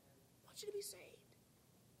 He wants you to be saved.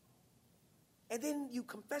 And then you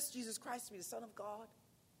confess Jesus Christ to be the Son of God.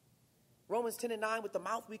 Romans 10:9, with the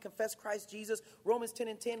mouth we confess Christ Jesus. Romans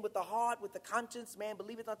 10:10, with the heart, with the conscience, man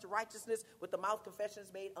believeth unto righteousness. With the mouth confession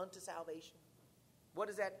is made unto salvation. What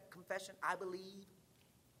is that confession? I believe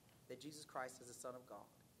that Jesus Christ is the Son of God.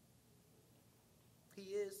 He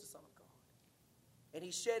is the Son of God. And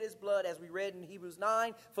he shed his blood, as we read in Hebrews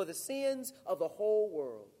 9, for the sins of the whole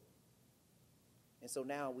world. And so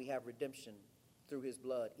now we have redemption through his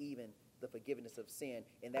blood, even the forgiveness of sin.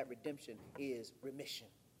 And that redemption is remission.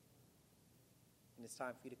 And it's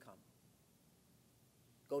time for you to come.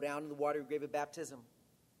 Go down in the watery grave of baptism.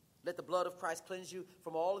 Let the blood of Christ cleanse you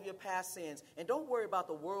from all of your past sins. And don't worry about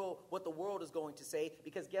the world, what the world is going to say,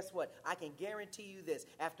 because guess what? I can guarantee you this.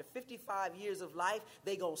 After 55 years of life,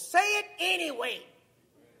 they're going to say it anyway.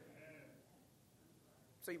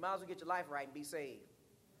 So you might as well get your life right and be saved.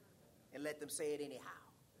 And let them say it anyhow.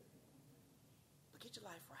 But get your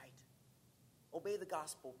life right. Obey the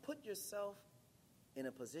gospel. Put yourself in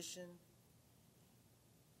a position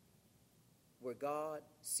where God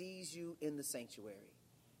sees you in the sanctuary.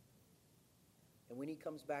 And when he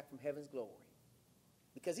comes back from heaven's glory,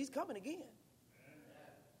 because he's coming again.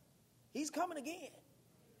 He's coming again.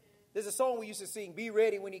 There's a song we used to sing, be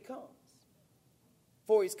ready when he comes,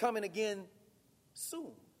 for he's coming again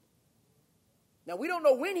soon. Now, we don't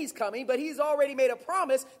know when he's coming, but he's already made a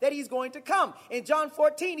promise that he's going to come. In John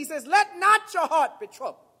 14, he says, let not your heart be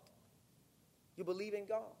troubled. You believe in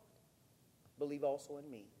God. Believe also in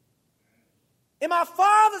me. In my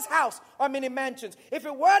Father's house are many mansions. If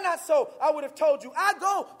it were not so, I would have told you. I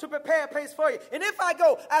go to prepare a place for you. And if I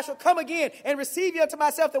go, I shall come again and receive you unto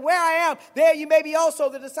myself, that where I am, there you may be also.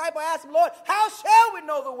 The disciple asked him, Lord, how shall we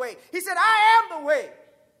know the way? He said, I am the way,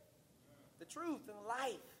 the truth, and the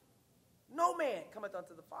life. No man cometh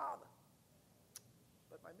unto the Father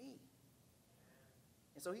but by me.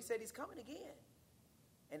 And so he said he's coming again.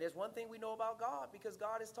 And there's one thing we know about God, because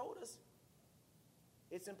God has told us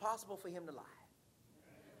it's impossible for him to lie.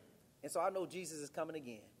 And so I know Jesus is coming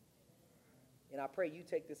again. And I pray you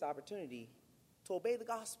take this opportunity to obey the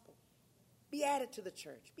gospel. Be added to the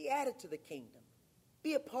church. Be added to the kingdom.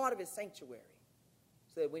 Be a part of his sanctuary,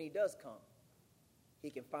 so that when he does come, he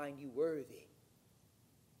can find you worthy,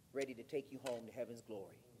 ready to take you home to heaven's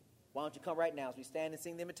glory. Why don't you come right now as we stand and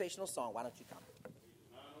sing the invitational song? Why don't you come?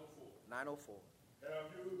 904. Have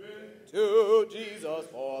you been To Jesus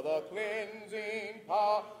for the cleansing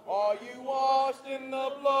power. Are you washed in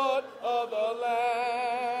the blood of the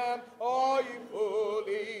Lamb? Are you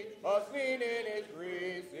fully clean in His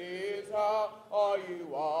grace? How are you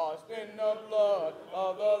washed in the blood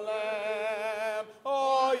of the Lamb?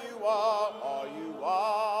 Are you washed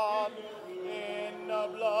in the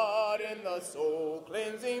blood, in the soul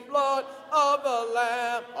cleansing blood of the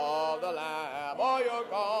Lamb, of the Lamb? Are your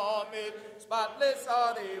garments spotless,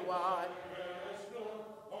 are they white?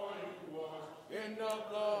 In the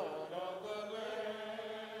blood of the Lamb.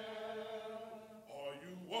 Are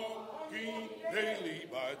you walking daily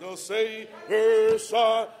by the Savior's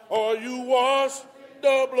side? Are you washed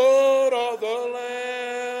the blood of the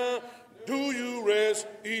Lamb? Do you rest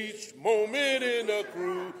each moment in the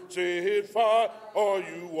crucified fire? Are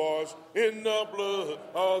you washed in the blood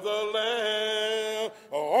of the Lamb?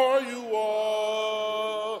 Are you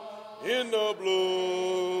washed in the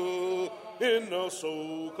blood, in the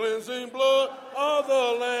soul cleansing blood of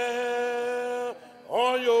the Lamb?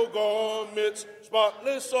 Are your garments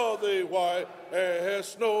spotless? Are they white as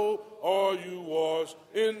snow? Are you washed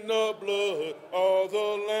in the blood of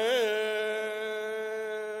the Lamb?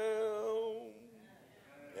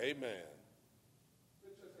 Amen.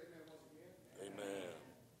 Amen.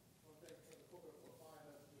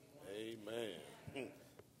 Amen.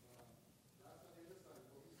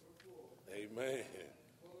 Amen.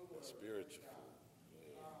 Spiritual.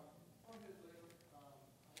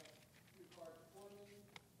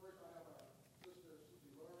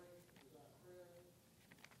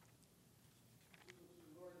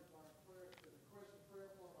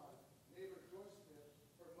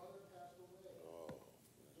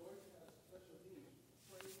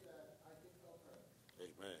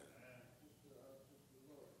 Amen.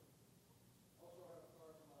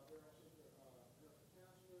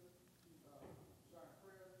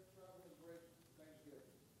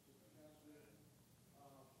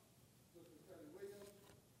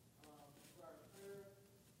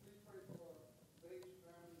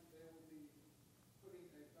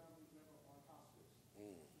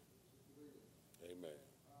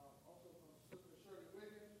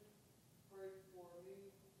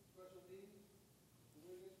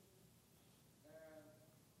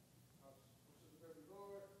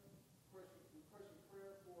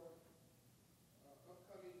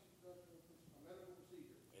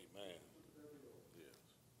 Amen. Amen. Yes.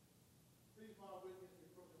 Please bow with me as we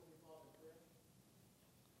approach the Holy Father in prayer.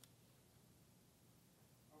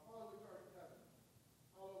 Our Father which art in heaven,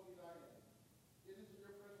 hallowed be thy name. It is in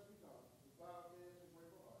your presence we come, with bowed heads and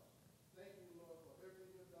grateful hearts. Thank you, Lord, for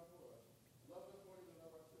everything you have done for us. Love us more than we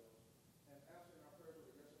love ourselves, and answering our prayers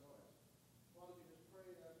with a yes and no answer. Father, we just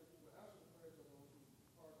pray that if you would answer the prayers of those who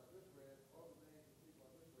part of this bread, all the names of people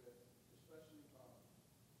on this bread, especially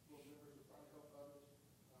those members who are trying to help others,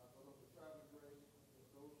 for those who are traveling grace,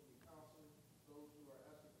 those who need counseling, those who are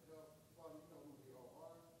asking for help. Father, you know who they all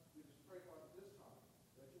are. We just pray, Father, this time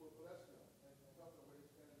that you will bless them and help them where they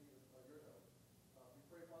stand in need of your help. We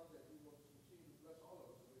pray, Father, that you will continue to bless all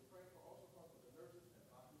of us. And we pray for also, Father, for the nurses and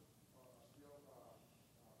doctors are still on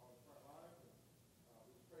the front line. And,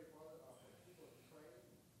 we just pray, Father, for the people that praying,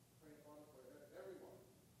 Father, for everyone.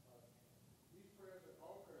 These prayers and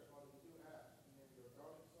all prayers, Father, we do ask in your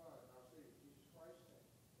darling Son, our Savior, Jesus Christ's name.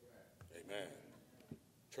 Amen. Amen.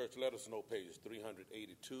 Church, let us know pages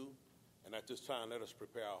 382. And at this time, let us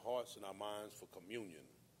prepare our hearts and our minds for communion.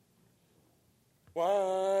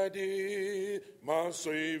 Why did my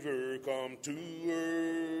Savior come to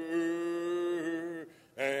earth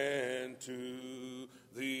and to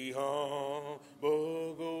the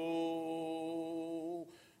humble go?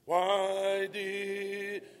 Why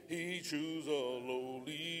did he choose a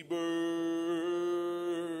lowly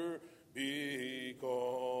birth?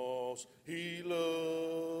 Because he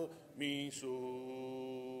loved me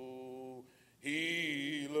so.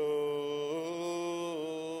 He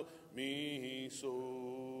loved me so.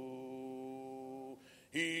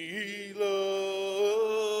 He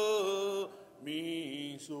loved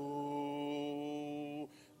me so.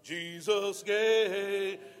 Jesus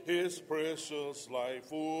gave his precious life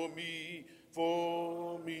for me,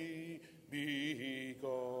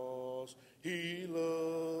 because he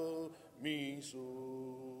loved me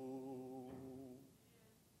so.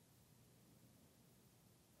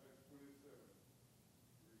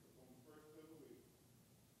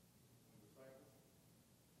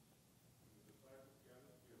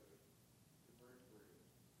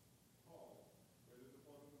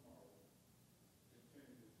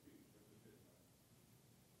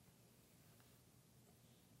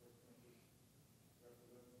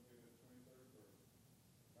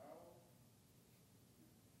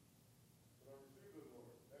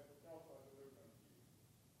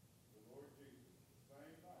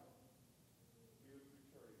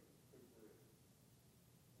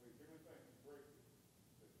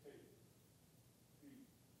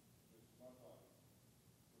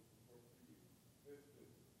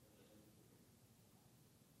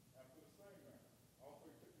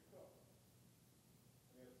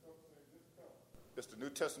 It's the New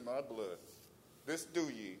Testament of my blood. This do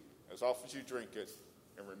ye, as often as you drink it,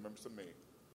 in remembrance of me.